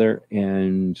together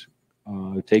and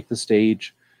take the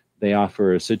stage. They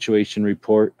offer a situation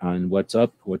report on what's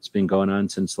up, what's been going on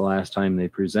since the last time they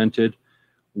presented,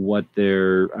 what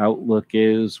their outlook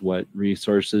is, what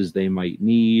resources they might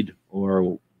need,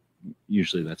 or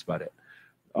usually that's about it,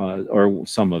 or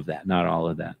some of that, not all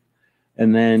of that.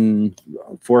 And then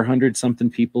 400 something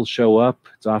people show up.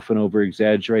 It's often over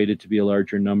exaggerated to be a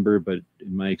larger number, but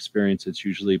in my experience, it's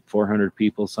usually 400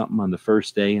 people something on the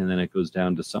first day, and then it goes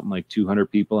down to something like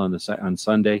 200 people on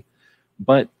Sunday.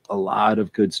 But a lot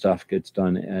of good stuff gets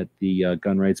done at the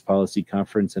Gun Rights Policy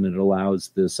Conference, and it allows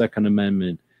the Second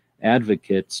Amendment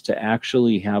advocates to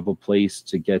actually have a place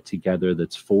to get together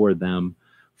that's for them,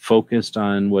 focused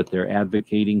on what they're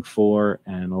advocating for,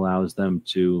 and allows them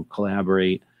to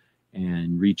collaborate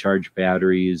and recharge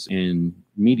batteries and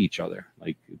meet each other.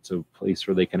 Like, it's a place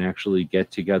where they can actually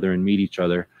get together and meet each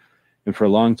other. And for a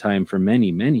long time, for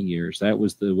many, many years, that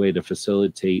was the way to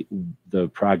facilitate the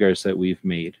progress that we've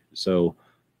made. So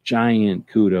giant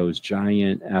kudos,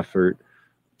 giant effort,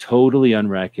 totally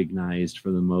unrecognized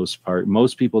for the most part.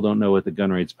 Most people don't know what the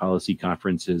Gun Rights Policy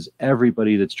Conference is.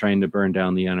 Everybody that's trying to burn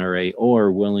down the NRA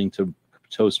or willing to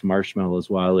toast marshmallows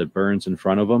while it burns in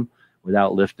front of them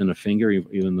without lifting a finger,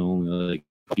 even though only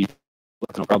like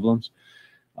no problems.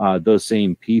 Those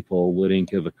same people wouldn't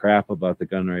give a crap about the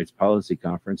Gun Rights Policy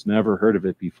Conference, never heard of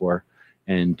it before,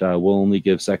 and will only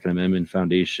give Second Amendment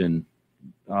Foundation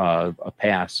a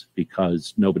pass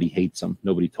because nobody hates them.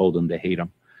 Nobody told them to hate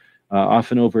them.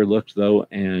 Often overlooked, though,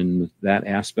 and that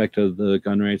aspect of the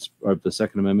gun rights of the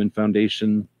Second Amendment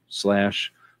Foundation /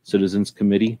 Citizens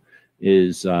Committee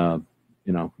is,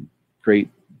 great.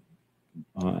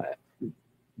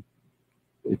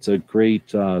 It's a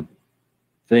great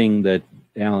thing that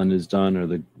Alan has done, or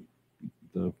the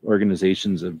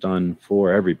organizations have done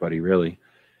for everybody, really.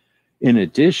 In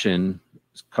addition,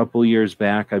 a couple years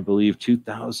back, I believe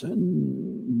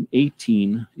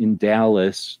 2018 in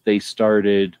Dallas, they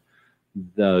started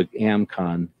the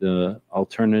AMCON, the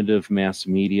Alternative Mass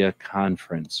Media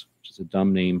Conference, which is a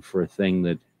dumb name for a thing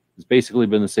that has basically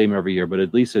been the same every year, but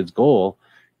at least its goal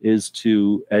is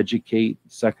to educate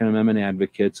Second Amendment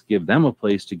advocates, give them a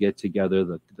place to get together,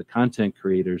 the content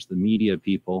creators, the media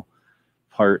people,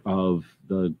 part of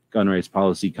the Gun Rights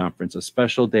Policy Conference, a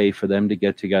special day for them to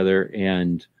get together.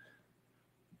 And,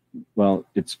 well,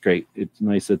 it's great. It's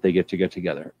nice that they get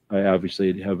together. I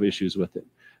obviously have issues with it.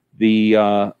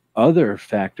 The other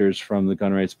factors from the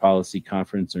Gun Rights Policy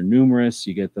Conference are numerous.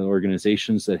 You get the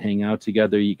organizations that hang out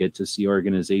together. You get to see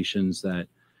organizations that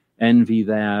envy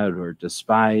that or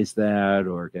despise that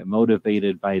or get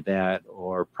motivated by that,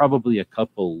 or probably a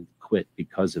couple quit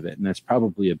because of it. And that's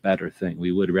probably a better thing.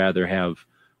 We would rather have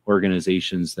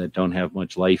organizations that don't have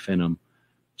much life in them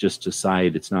just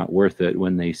decide it's not worth it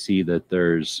when they see that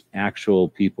there's actual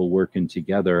people working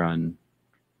together on,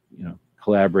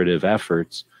 collaborative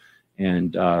efforts,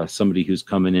 and somebody who's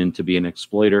coming in to be an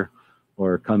exploiter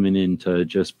or coming in to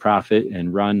just profit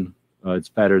and run. It's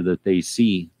better that they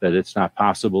see that it's not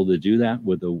possible to do that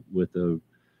with a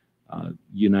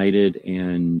united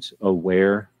and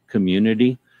aware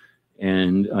community.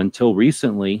 And until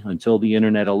recently, until the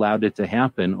internet allowed it to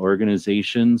happen,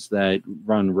 organizations that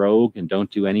run rogue and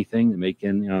don't do anything,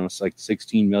 making it's like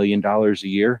 $16 million a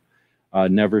year,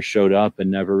 never showed up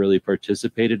and never really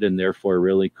participated, and therefore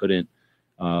really couldn't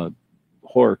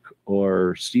hork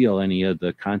or steal any of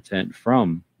the content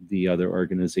from the other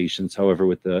organizations. However,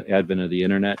 with the advent of the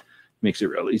internet, it makes it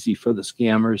real easy for the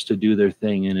scammers to do their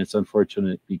thing, and it's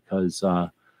unfortunate because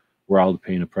we're all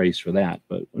paying a price for that.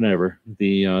 But whatever,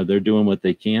 they're doing what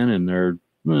they can, and they're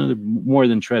more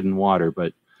than treading water.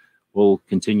 But we'll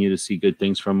continue to see good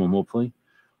things from them, hopefully.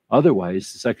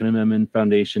 Otherwise, the Second Amendment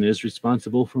Foundation is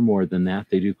responsible for more than that.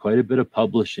 They do quite a bit of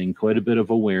publishing, quite a bit of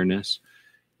awareness.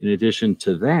 In addition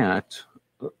to that,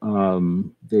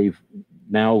 they've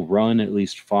now run, at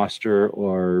least foster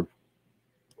or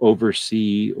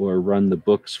oversee or run the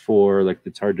books for, like,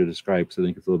 it's hard to describe because I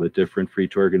think it's a little bit different for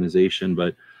each organization,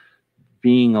 but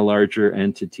being a larger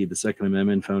entity, the Second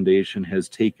Amendment Foundation has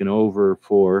taken over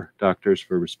for Doctors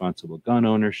for Responsible Gun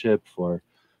Ownership, for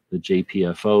the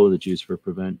JPFO, the Jews for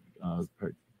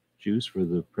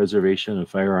the Preservation of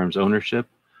Firearms Ownership,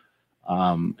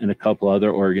 and a couple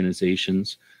other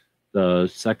organizations. The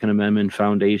Second Amendment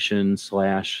Foundation /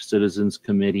 Citizens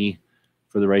Committee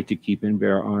for the Right to Keep and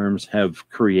Bear Arms have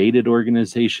created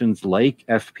organizations like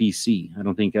FPC. I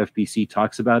don't think FPC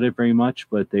talks about it very much,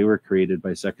 but they were created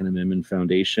by Second Amendment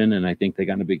Foundation, and I think they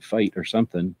got in a big fight or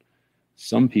something.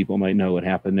 Some people might know what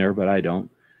happened there, but I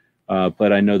don't.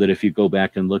 But I know that if you go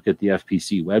back and look at the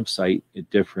FPC website at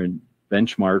different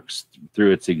benchmarks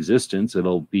through its existence,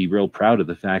 it'll be real proud of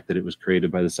the fact that it was created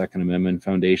by the Second Amendment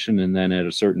Foundation. And then at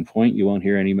a certain point, you won't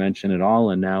hear any mention at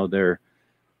all. And now they're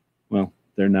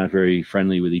not very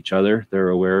friendly with each other. They're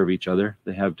aware of each other.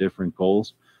 They have different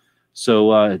goals.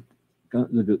 So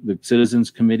the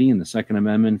Citizens Committee and the Second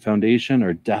Amendment Foundation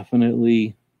are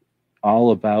definitely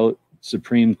all about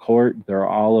Supreme Court. They're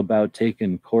all about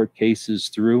taking court cases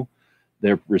through.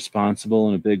 They're responsible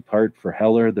in a big part for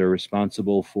Heller. They're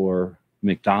responsible for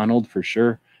McDonald for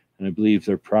sure. And I believe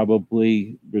they're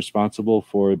probably responsible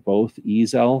for both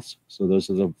Ezell's. So those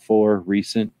are the 4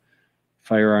 recent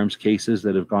firearms cases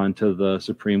that have gone to the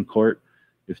Supreme Court.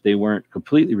 If they weren't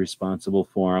completely responsible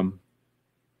for them,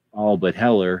 all but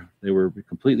Heller, they were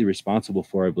completely responsible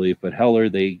for, I believe. But Heller,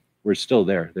 they were still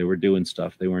there. They were doing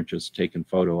stuff. They weren't just taking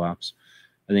photo ops.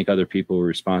 I think other people were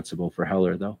responsible for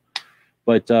Heller, though.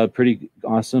 But pretty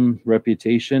awesome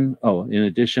reputation. Oh, in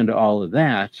addition to all of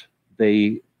that,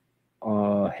 they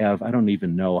have, I don't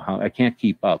even know how, I can't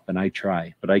keep up, and I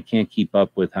try, but I can't keep up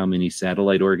with how many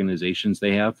satellite organizations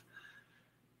they have.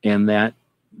 And that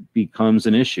becomes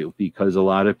an issue because a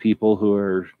lot of people who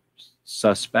are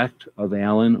suspect of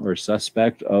Alan or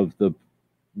suspect of the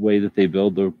way that they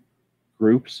build the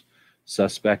groups,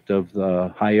 suspect of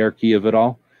the hierarchy of it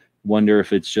all, wonder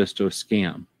if it's just a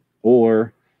scam,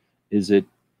 or is it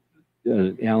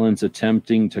Alan's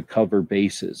attempting to cover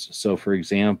bases. So, for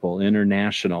example,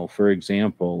 international, for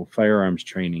example, firearms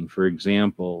training, for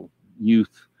example,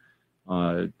 youth,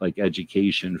 like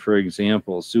education, for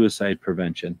example, suicide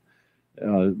prevention.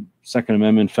 Second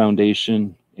Amendment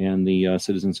Foundation and the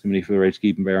Citizens Committee for the Right to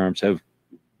Keep and Bear Arms have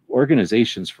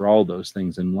organizations for all those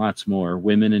things and lots more.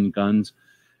 Women and Guns.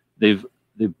 They've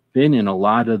been in a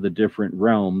lot of the different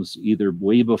realms, either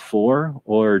way before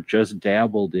or just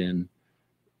dabbled in,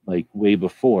 like way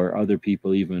before other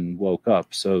people even woke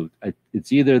up. So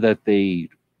it's either that they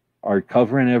are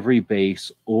covering every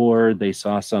base or they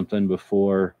saw something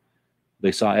before,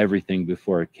 they saw everything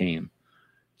before it came.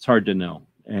 It's hard to know.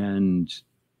 And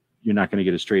you're not going to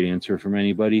get a straight answer from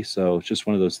anybody. So it's just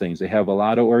one of those things. They have a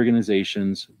lot of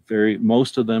organizations.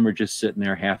 Most of them are just sitting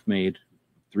there half made,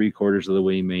 3/4 of the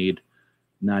way made,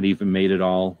 not even made at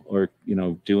all, or,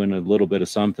 doing a little bit of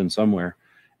something somewhere.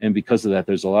 And because of that,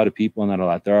 there's a lot of people,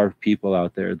 there are people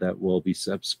out there that will be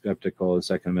skeptical of the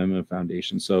Second Amendment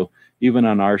Foundation. So even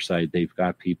on our side, they've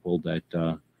got people that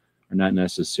are not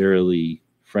necessarily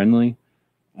friendly.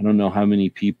 I don't know how many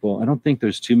people. I don't think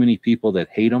there's too many people that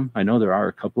hate them. I know there are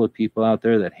a couple of people out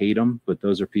there that hate them, but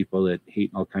those are people that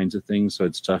hate all kinds of things. So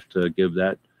it's tough to give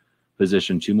that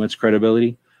position too much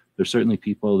credibility. There's certainly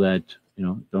people that,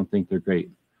 don't think they're great.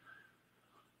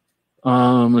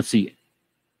 Let's see.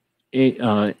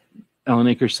 Alan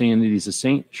Akers saying that he's a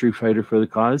saint, true fighter for the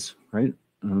cause, right?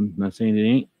 I'm not saying it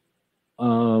ain't.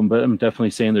 But I'm definitely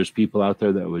saying there's people out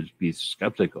there that would be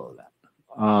skeptical of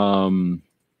that.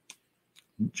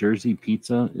 Jersey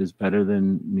pizza is better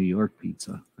than New York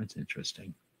pizza. That's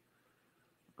interesting.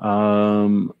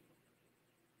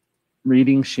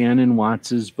 Reading Shannon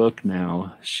Watts's book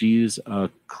now. She's a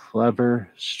clever,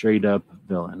 straight up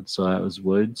villain. So that was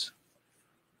Woods.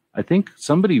 I think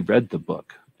somebody read the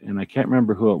book, and I can't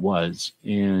remember who it was,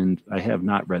 and I have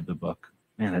not read the book.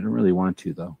 Man, I don't really want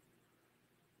to, though.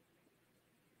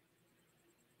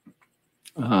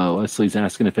 Leslie's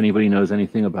asking if anybody knows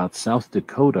anything about South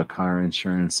Dakota car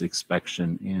insurance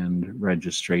inspection and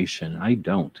registration. I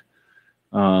don't.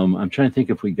 I'm trying to think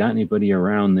if we got anybody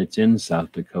around that's in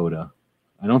South Dakota.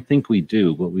 I don't think we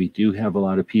do, but we do have a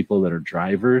lot of people that are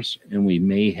drivers, and we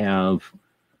may have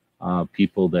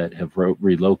people that have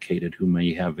relocated who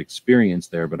may have experience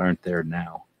there but aren't there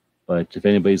now. But if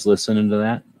anybody's listening to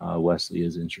that, Wesley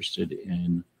is interested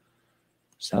in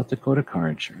South Dakota car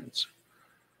insurance.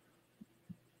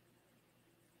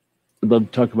 I'd love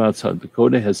to talk about South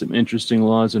Dakota. Has some interesting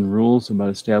laws and rules about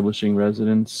establishing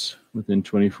residence within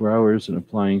 24 hours and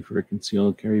applying for a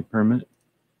concealed carry permit.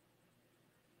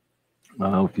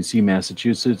 If you see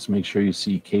Massachusetts, make sure you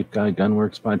see Cape Cod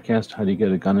Gunworks podcast, How to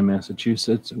Get a Gun in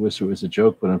Massachusetts. I wish it was a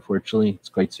joke, but unfortunately, it's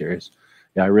quite serious.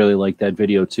 Yeah, I really like that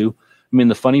video too. I mean,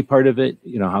 the funny part of it,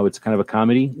 how it's kind of a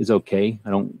comedy is okay.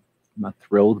 I'm not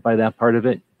thrilled by that part of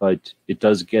it, but it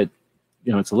does get,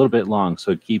 it's a little bit long,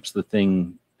 so it keeps the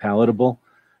thing palatable.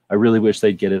 I really wish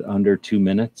they'd get it under 2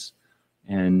 minutes,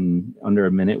 and under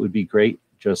a minute would be great,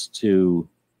 just to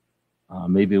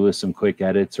maybe with some quick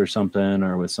edits or something,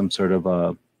 or with some sort of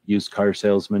a used car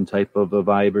salesman type of a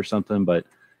vibe or something. But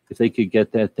if they could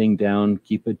get that thing down,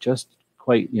 keep it just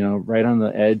quite, right on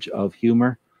the edge of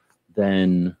humor,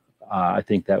 then I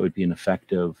think that would be an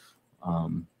effective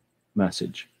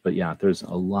message. But yeah, there's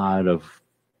a lot of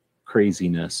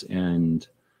craziness, and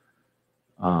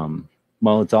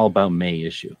well, it's all about May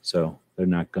issue, so they're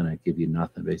not going to give you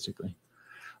nothing, basically.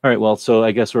 All right, well, so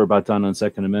I guess we're about done on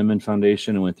Second Amendment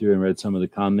Foundation. I went through and read some of the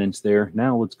comments there.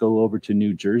 Now let's go over to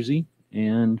New Jersey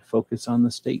and focus on the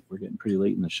state. We're getting pretty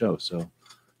late in the show, so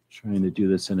trying to do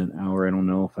this in an hour. I don't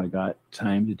know if I got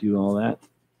time to do all that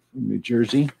from New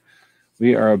Jersey.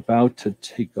 We are about to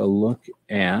take a look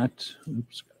at,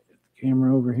 oops, gotta get the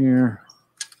camera over here,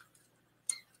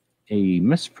 a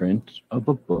misprint of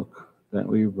a book that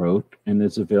we wrote and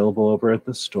is available over at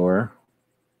the store.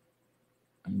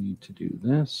 I need to do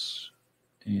this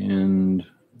and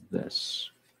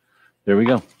this. There we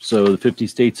go. So the 50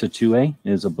 States of 2A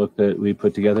is a book that we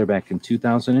put together back in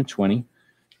 2020.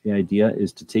 The idea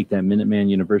is to take that Minuteman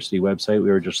University website we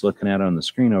were just looking at on the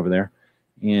screen over there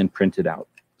and print it out.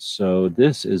 So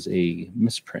this is a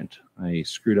misprint. I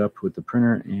screwed up with the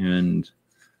printer, and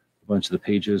a bunch of the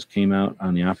pages came out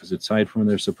on the opposite side from where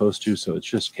they're supposed to, so it's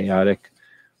just chaotic.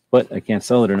 But I can't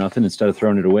sell it or nothing. Instead of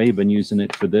throwing it away, I've been using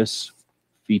it for this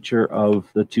feature of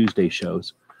the Tuesday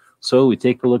shows. So we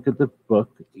take a look at the book.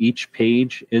 Each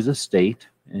page is a state,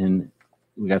 and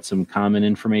we got some common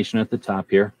information at the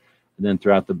top here. And then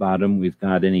throughout the bottom, we've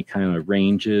got any kind of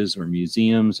ranges or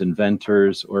museums,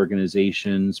 inventors,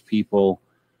 organizations, people,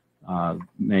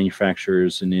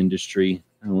 manufacturers, and industry.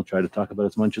 And we'll try to talk about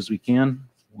as much as we can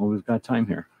while we've got time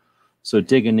here. So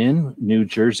digging in, New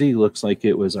Jersey looks like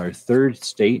it was our third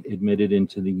state admitted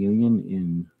into the Union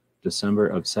in December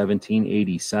of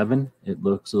 1787. It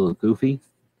looks a little goofy.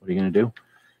 What are you going to do?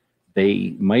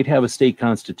 They might have a state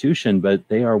constitution, but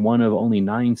they are one of only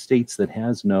 9 states that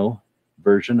has no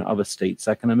version of a state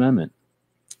Second Amendment.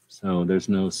 So there's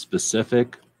no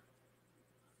specific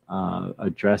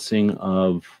addressing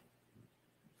of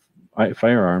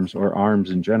firearms or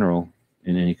arms in general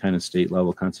in any kind of state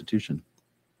level constitution.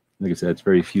 Like I said, it's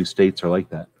very few states are like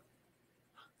that.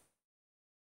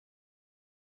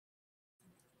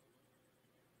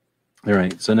 All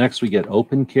right, so next we get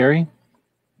open carry.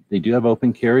 They do have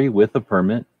open carry with a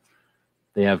permit.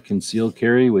 They have concealed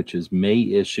carry, which is May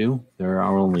issue. There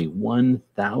are only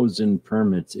 1,000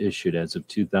 permits issued as of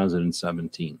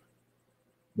 2017.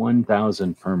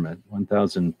 1,000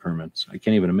 permits. I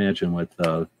can't even imagine what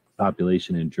the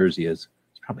population in Jersey is.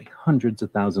 It's probably hundreds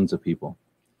of thousands of people.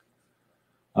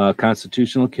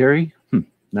 Constitutional carry?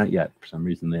 Not yet. For some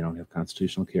reason, they don't have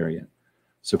constitutional carry yet.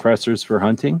 Suppressors for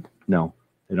hunting? No,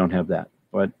 they don't have that.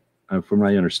 But from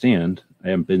what I understand, I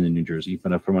haven't been in New Jersey,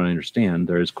 but from what I understand,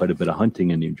 there is quite a bit of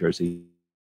hunting in New Jersey.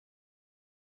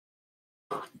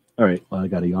 All right, well, I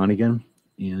got to yawn again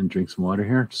and drink some water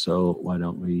here. So why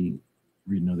don't we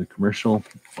read another commercial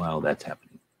while that's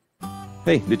happening?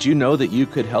 Hey, did you know that you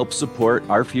could help support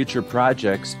our future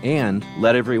projects and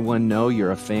let everyone know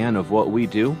you're a fan of what we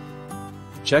do?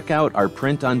 Check out our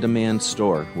print-on-demand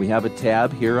store. We have a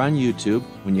tab here on YouTube.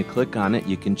 When you click on it,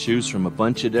 you can choose from a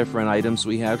bunch of different items.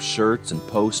 We have shirts and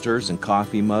posters and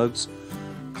coffee mugs.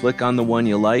 Click on the one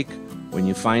you like. When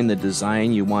you find the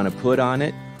design you want to put on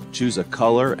it, choose a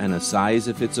color and a size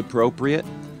if it's appropriate.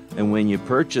 And when you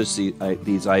purchase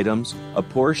these items, a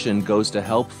portion goes to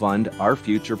help fund our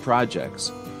future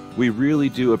projects. We really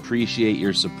do appreciate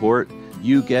your support.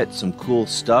 You get some cool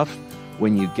stuff.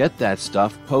 When you get that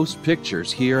stuff, post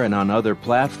pictures here and on other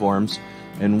platforms,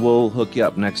 and we'll hook you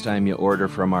up next time you order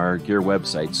from our Gear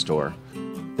website store.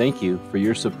 Thank you for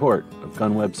your support of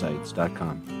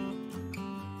gunwebsites.com.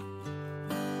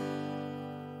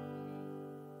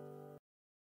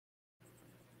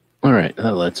 All right,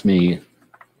 that lets me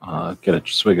get a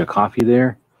swig of coffee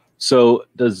there. So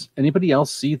does anybody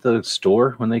else see the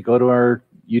store when they go to our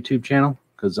YouTube channel?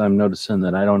 Because I'm noticing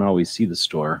that I don't always see the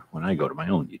store when I go to my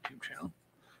own YouTube channel.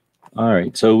 All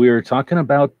right, so we were talking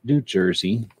about New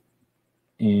Jersey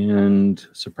and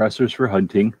suppressors for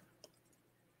hunting.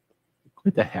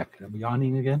 What the heck? I'm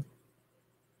yawning again.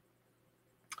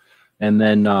 And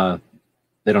then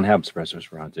they don't have suppressors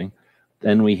for hunting.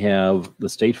 Then we have the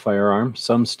state firearm.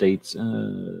 Some states,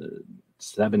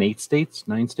 7, 8 states,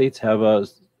 9 states have a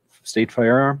state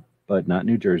firearm, but not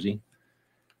New Jersey.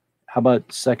 How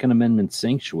about Second Amendment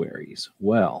sanctuaries?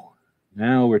 Well,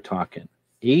 now we're talking.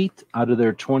 8 out of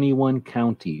their 21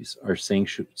 counties are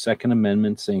Second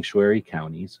Amendment sanctuary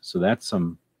counties. So that's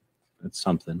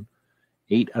something.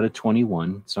 8 out of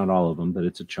 21. It's not all of them, but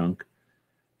it's a chunk.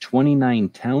 29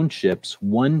 townships,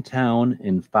 1 town,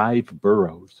 and 5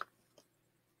 boroughs.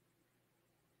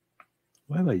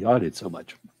 Why have I yawed so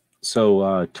much?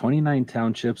 So 29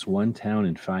 townships, 1 town,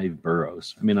 and 5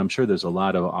 boroughs. I mean, I'm sure there's a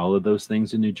lot of all of those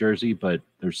things in New Jersey, but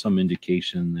there's some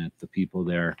indication that the people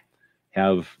there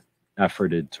have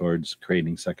efforted towards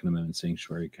creating Second Amendment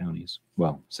sanctuary counties.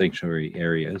 Well, sanctuary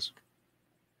areas.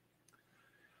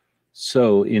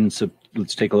 So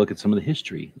let's take a look at some of the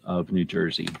history of New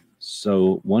Jersey.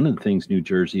 So one of the things New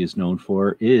Jersey is known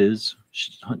for is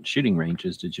shooting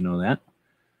ranges. Did you know that?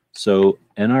 So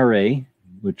NRA,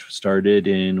 which started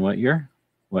in what year?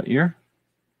 What year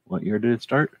did it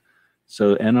start?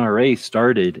 So NRA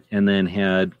started and then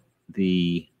had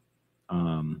the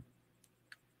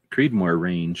Creedmoor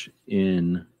range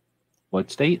in what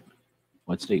state?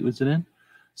 What state was it in?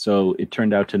 So it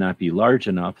turned out to not be large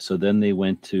enough. So then they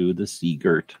went to the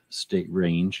Seagirt State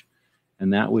Range,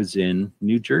 and that was in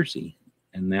New Jersey.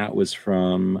 And that was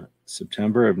from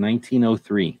September of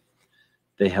 1903.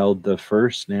 They held the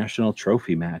first national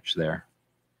trophy match there.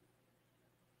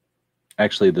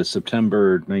 Actually, the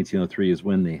September 1903 is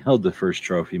when they held the first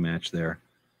trophy match there.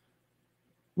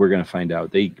 We're going to find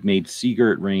out. They made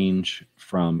Seagirt Range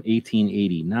from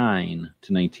 1889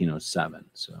 to 1907.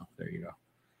 So there you go.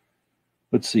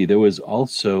 Let's see. There was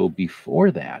also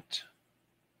before that.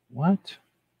 What?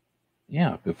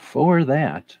 Yeah, before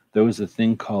that, there was a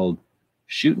thing called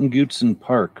Shootin'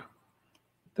 Park.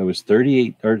 That was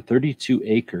 32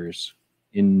 acres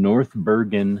in North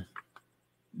Bergen,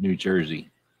 New Jersey.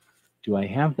 Do I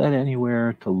have that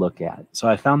anywhere to look at? So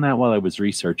I found that while I was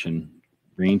researching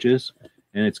ranges,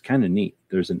 and it's kind of neat.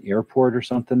 There's an airport or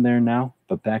something there now,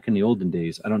 but back in the olden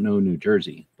days, I don't know New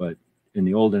Jersey, but in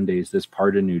the olden days, this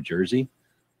part of New Jersey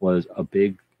was a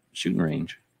big shooting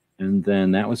range. And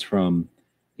then that was from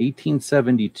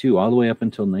 1872 all the way up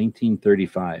until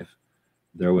 1935,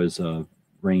 there was a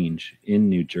range in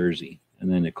New Jersey,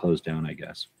 and then it closed down, I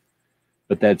guess.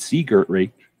 But that Seagirt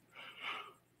range,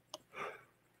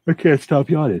 I can't stop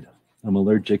yawning. I'm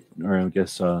allergic, or I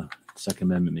guess Second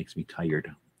Amendment makes me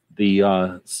tired. The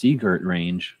Seagirt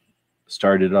range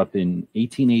started up in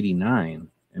 1889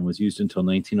 and was used until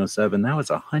 1907. That was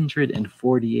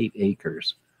 148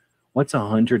 acres. What's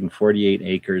 148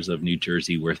 acres of New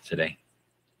Jersey worth today?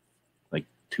 Like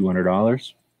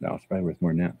 $200? No, it's probably worth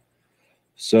more than that.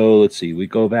 So let's see. We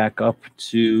go back up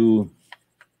to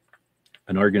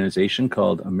an organization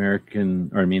called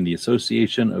the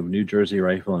Association of New Jersey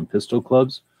Rifle and Pistol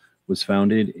Clubs was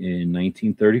founded in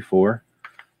 1934.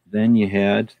 Then you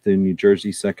had the New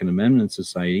Jersey Second Amendment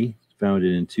Society,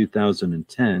 founded in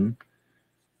 2010.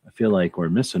 I feel like we're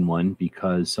missing one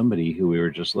because somebody who we were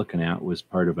just looking at was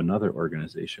part of another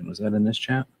organization. Was that in this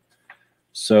chat?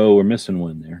 So we're missing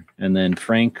one there. And then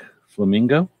Frank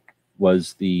Flamingo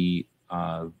was the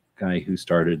guy who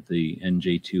started the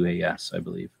NJ2AS, I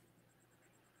believe.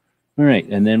 All right,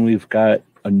 and then we've got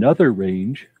another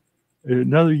range,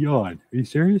 another yawn. Are you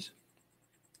serious?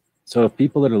 So if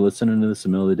people that are listening to this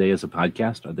in the middle of the day as a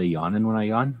podcast, are they yawning when I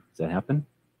yawn? Does that happen?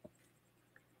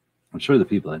 I'm sure the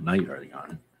people at night are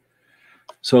yawning.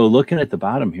 So looking at the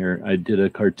bottom here, I did a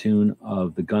cartoon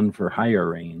of the Gun for Hire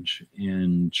range,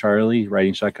 and Charlie,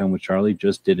 Riding Shotgun with Charlie,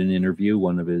 just did an interview,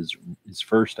 one of his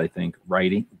first, I think,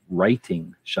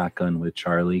 writing Shotgun with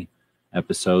Charlie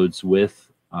episodes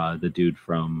with the dude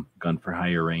from Gun for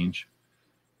Hire range.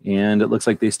 And it looks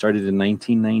like they started in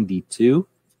 1992,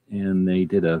 and they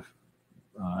did a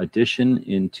addition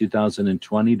in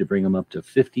 2020 to bring them up to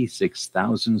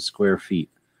 56,000 square feet.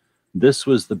 This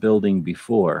was the building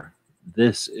before.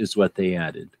 This is what they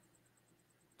added.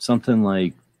 Something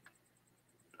like,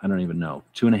 I don't even know,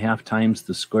 2.5 times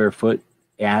the square foot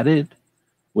added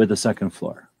with a second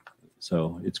floor.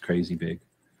 So it's crazy big.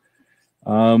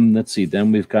 Let's see.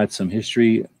 Then we've got some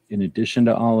history in addition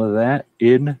to all of that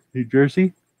in New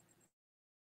Jersey.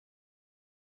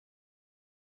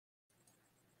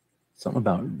 Something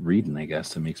about reading, I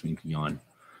guess, that makes me yawn.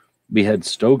 We had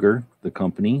Stoeger, the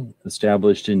company,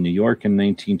 established in New York in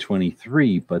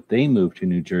 1923, but they moved to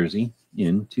New Jersey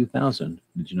in 2000.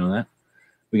 Did you know that?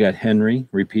 We got Henry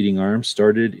Repeating Arms,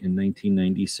 started in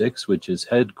 1996, which is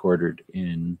headquartered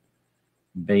in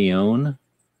Bayonne,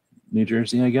 New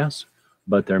Jersey, I guess.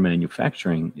 But their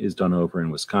manufacturing is done over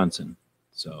in Wisconsin.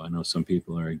 So I know some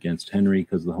people are against Henry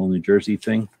because of the whole New Jersey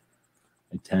thing.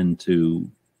 I tend to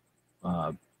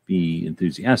be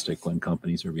enthusiastic when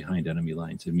companies are behind enemy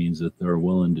lines. It means that they're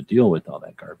willing to deal with all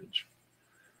that garbage.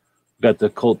 We got the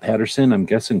Colt Patterson. I'm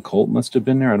guessing Colt must have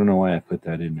been there. I don't know why I put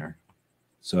that in there.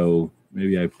 So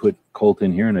maybe I put Colt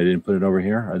in here and I didn't put it over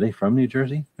here. Are they from New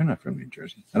Jersey? They're not from New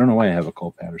Jersey. I don't know why I have a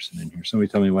Colt Patterson in here.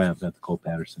 Somebody tell me why I've got the Colt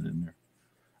Patterson in there.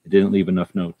 I didn't leave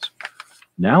enough notes.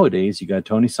 Nowadays, you got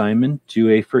Tony Simon,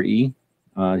 2A for E.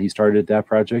 He started that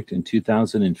project in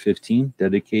 2015,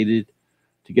 dedicated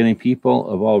to getting people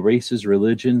of all races,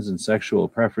 religions, and sexual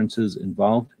preferences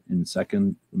involved in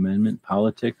Second Amendment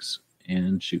politics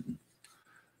and shooting.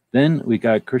 Then we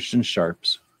got Christian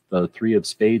Sharps, the 3 of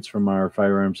spades from our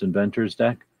Firearms Inventors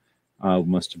deck.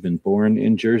 Must have been born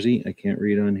in Jersey. I can't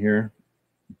read on here,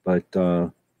 but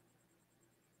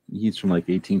he's from like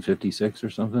 1856 or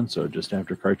something, so just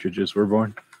after cartridges were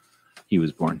born, he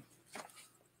was born.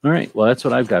 All right, well, that's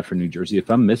what I've got for New Jersey. If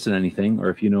I'm missing anything,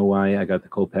 or if you know why I got the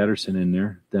Colt Patterson in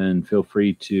there, then feel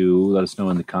free to let us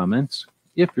know in the comments.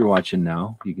 If you're watching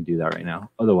now, you can do that right now.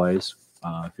 Otherwise,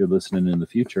 if you're listening in the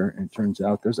future, and it turns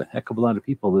out there's a heck of a lot of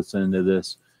people listening to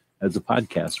this as a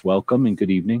podcast. Welcome and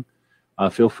good evening.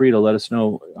 Feel free to let us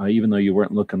know, even though you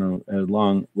weren't looking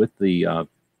along with the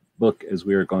book as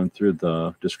we were going through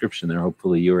the description there.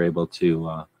 Hopefully you were able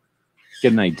to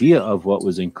get an idea of what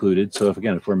was included. So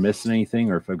if we're missing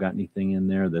anything or if I've got anything in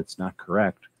there that's not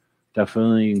correct,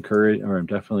 definitely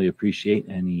definitely appreciate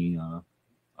any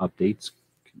updates,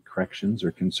 corrections,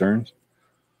 or concerns.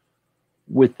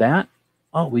 With that,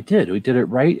 we did it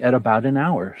right at about an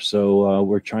hour. So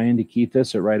we're trying to keep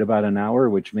this at right about an hour,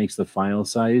 which makes the file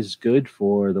size good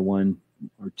for the 1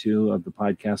 or 2 of the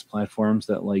podcast platforms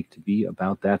that like to be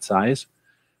about that size.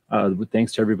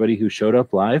 Thanks to everybody who showed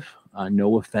up live.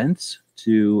 No offense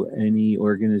to any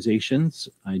organizations.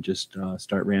 I just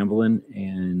start rambling,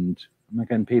 and I'm not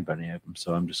getting paid by any of them,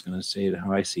 so I'm just going to say it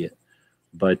how I see it.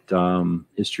 But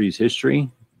history is history.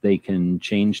 They can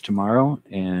change tomorrow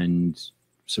and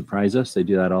surprise us. They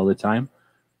do that all the time,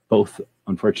 both,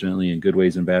 unfortunately, in good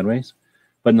ways and bad ways.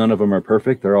 But none of them are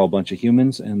perfect. They're all a bunch of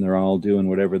humans, and they're all doing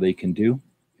whatever they can do.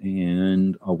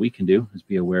 And all we can do is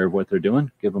be aware of what they're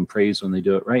doing, give them praise when they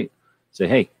do it right, say,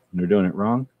 hey, when they're doing it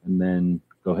wrong, and then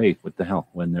go, hey, what the hell,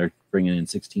 when they're bringing in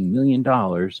 $16 million,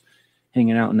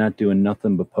 hanging out and not doing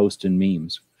nothing but posting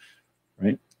memes,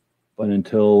 right? But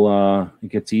until it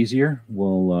gets easier,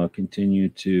 we'll continue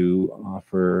to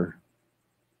offer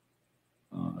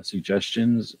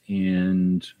suggestions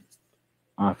and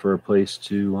offer a place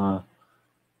to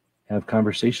have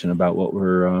conversation about what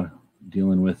we're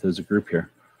dealing with as a group here.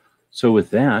 So with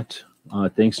that,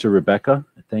 thanks to Rebecca,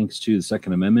 thanks to the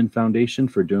Second Amendment Foundation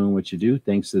for doing what you do,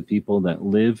 thanks to the people that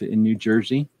live in New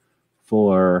Jersey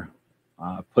for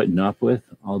putting up with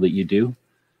all that you do.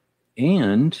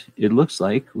 And it looks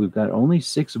like we've got only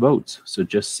 6 votes, so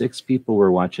just 6 people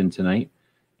were watching tonight,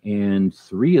 and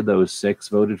 3 of those 6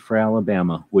 voted for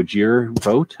Alabama. Would your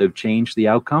vote have changed the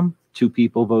outcome? 2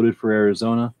 people voted for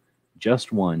Arizona,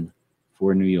 just 1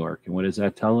 for New York. And what does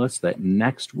that tell us? That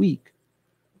next week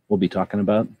we'll be talking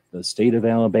about the state of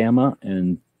Alabama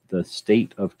and the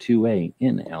state of 2A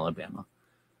in Alabama.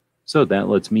 So that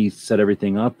lets me set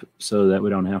everything up so that we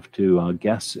don't have to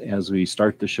guess as we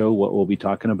start the show what we'll be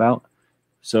talking about.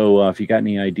 So if you got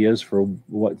any ideas for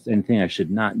anything I should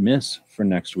not miss for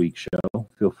next week's show,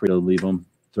 feel free to leave them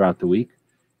throughout the week.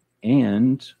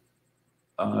 And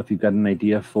if you've got an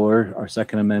idea for our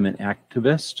Second Amendment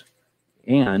activist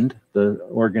and the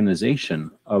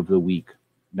organization of the week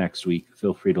next week,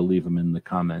 feel free to leave them in the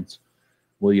comments.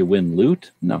 Will you win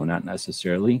loot? No, not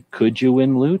necessarily. Could you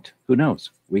win loot? Who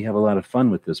knows? We have a lot of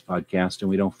fun with this podcast, and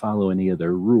we don't follow any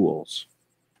other rules.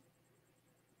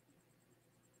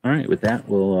 All right, with that,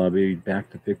 we'll be back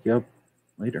to pick you up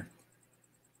later.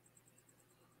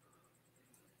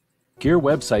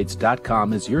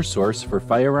 GearWebsites.com is your source for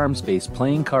firearms-based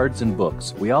playing cards and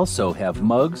books. We also have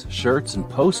mugs, shirts, and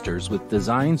posters with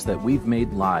designs that we've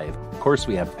made live. Of course,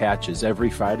 we have patches.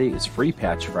 Every Friday is Free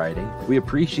Patch Friday. We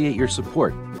appreciate your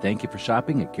support. Thank you for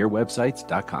shopping at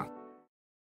GearWebsites.com.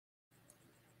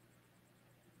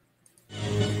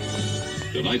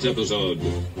 Tonight's episode,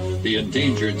 The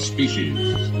Endangered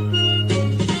Species.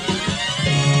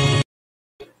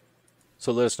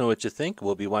 So let us know what you think.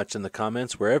 We'll be watching the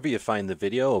comments wherever you find the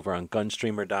video, over on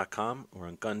gunstreamer.com or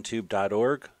on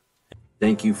guntube.org.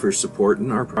 Thank you for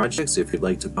supporting our projects. If you'd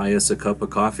like to buy us a cup of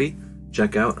coffee,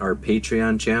 check out our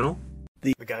Patreon channel.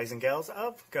 The guys and gals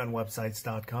of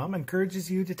gunwebsites.com encourages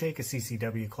you to take a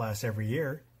CCW class every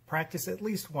year, practice at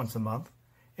least once a month,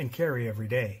 and carry every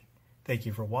day. Thank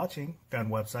you for watching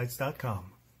gunwebsites.com.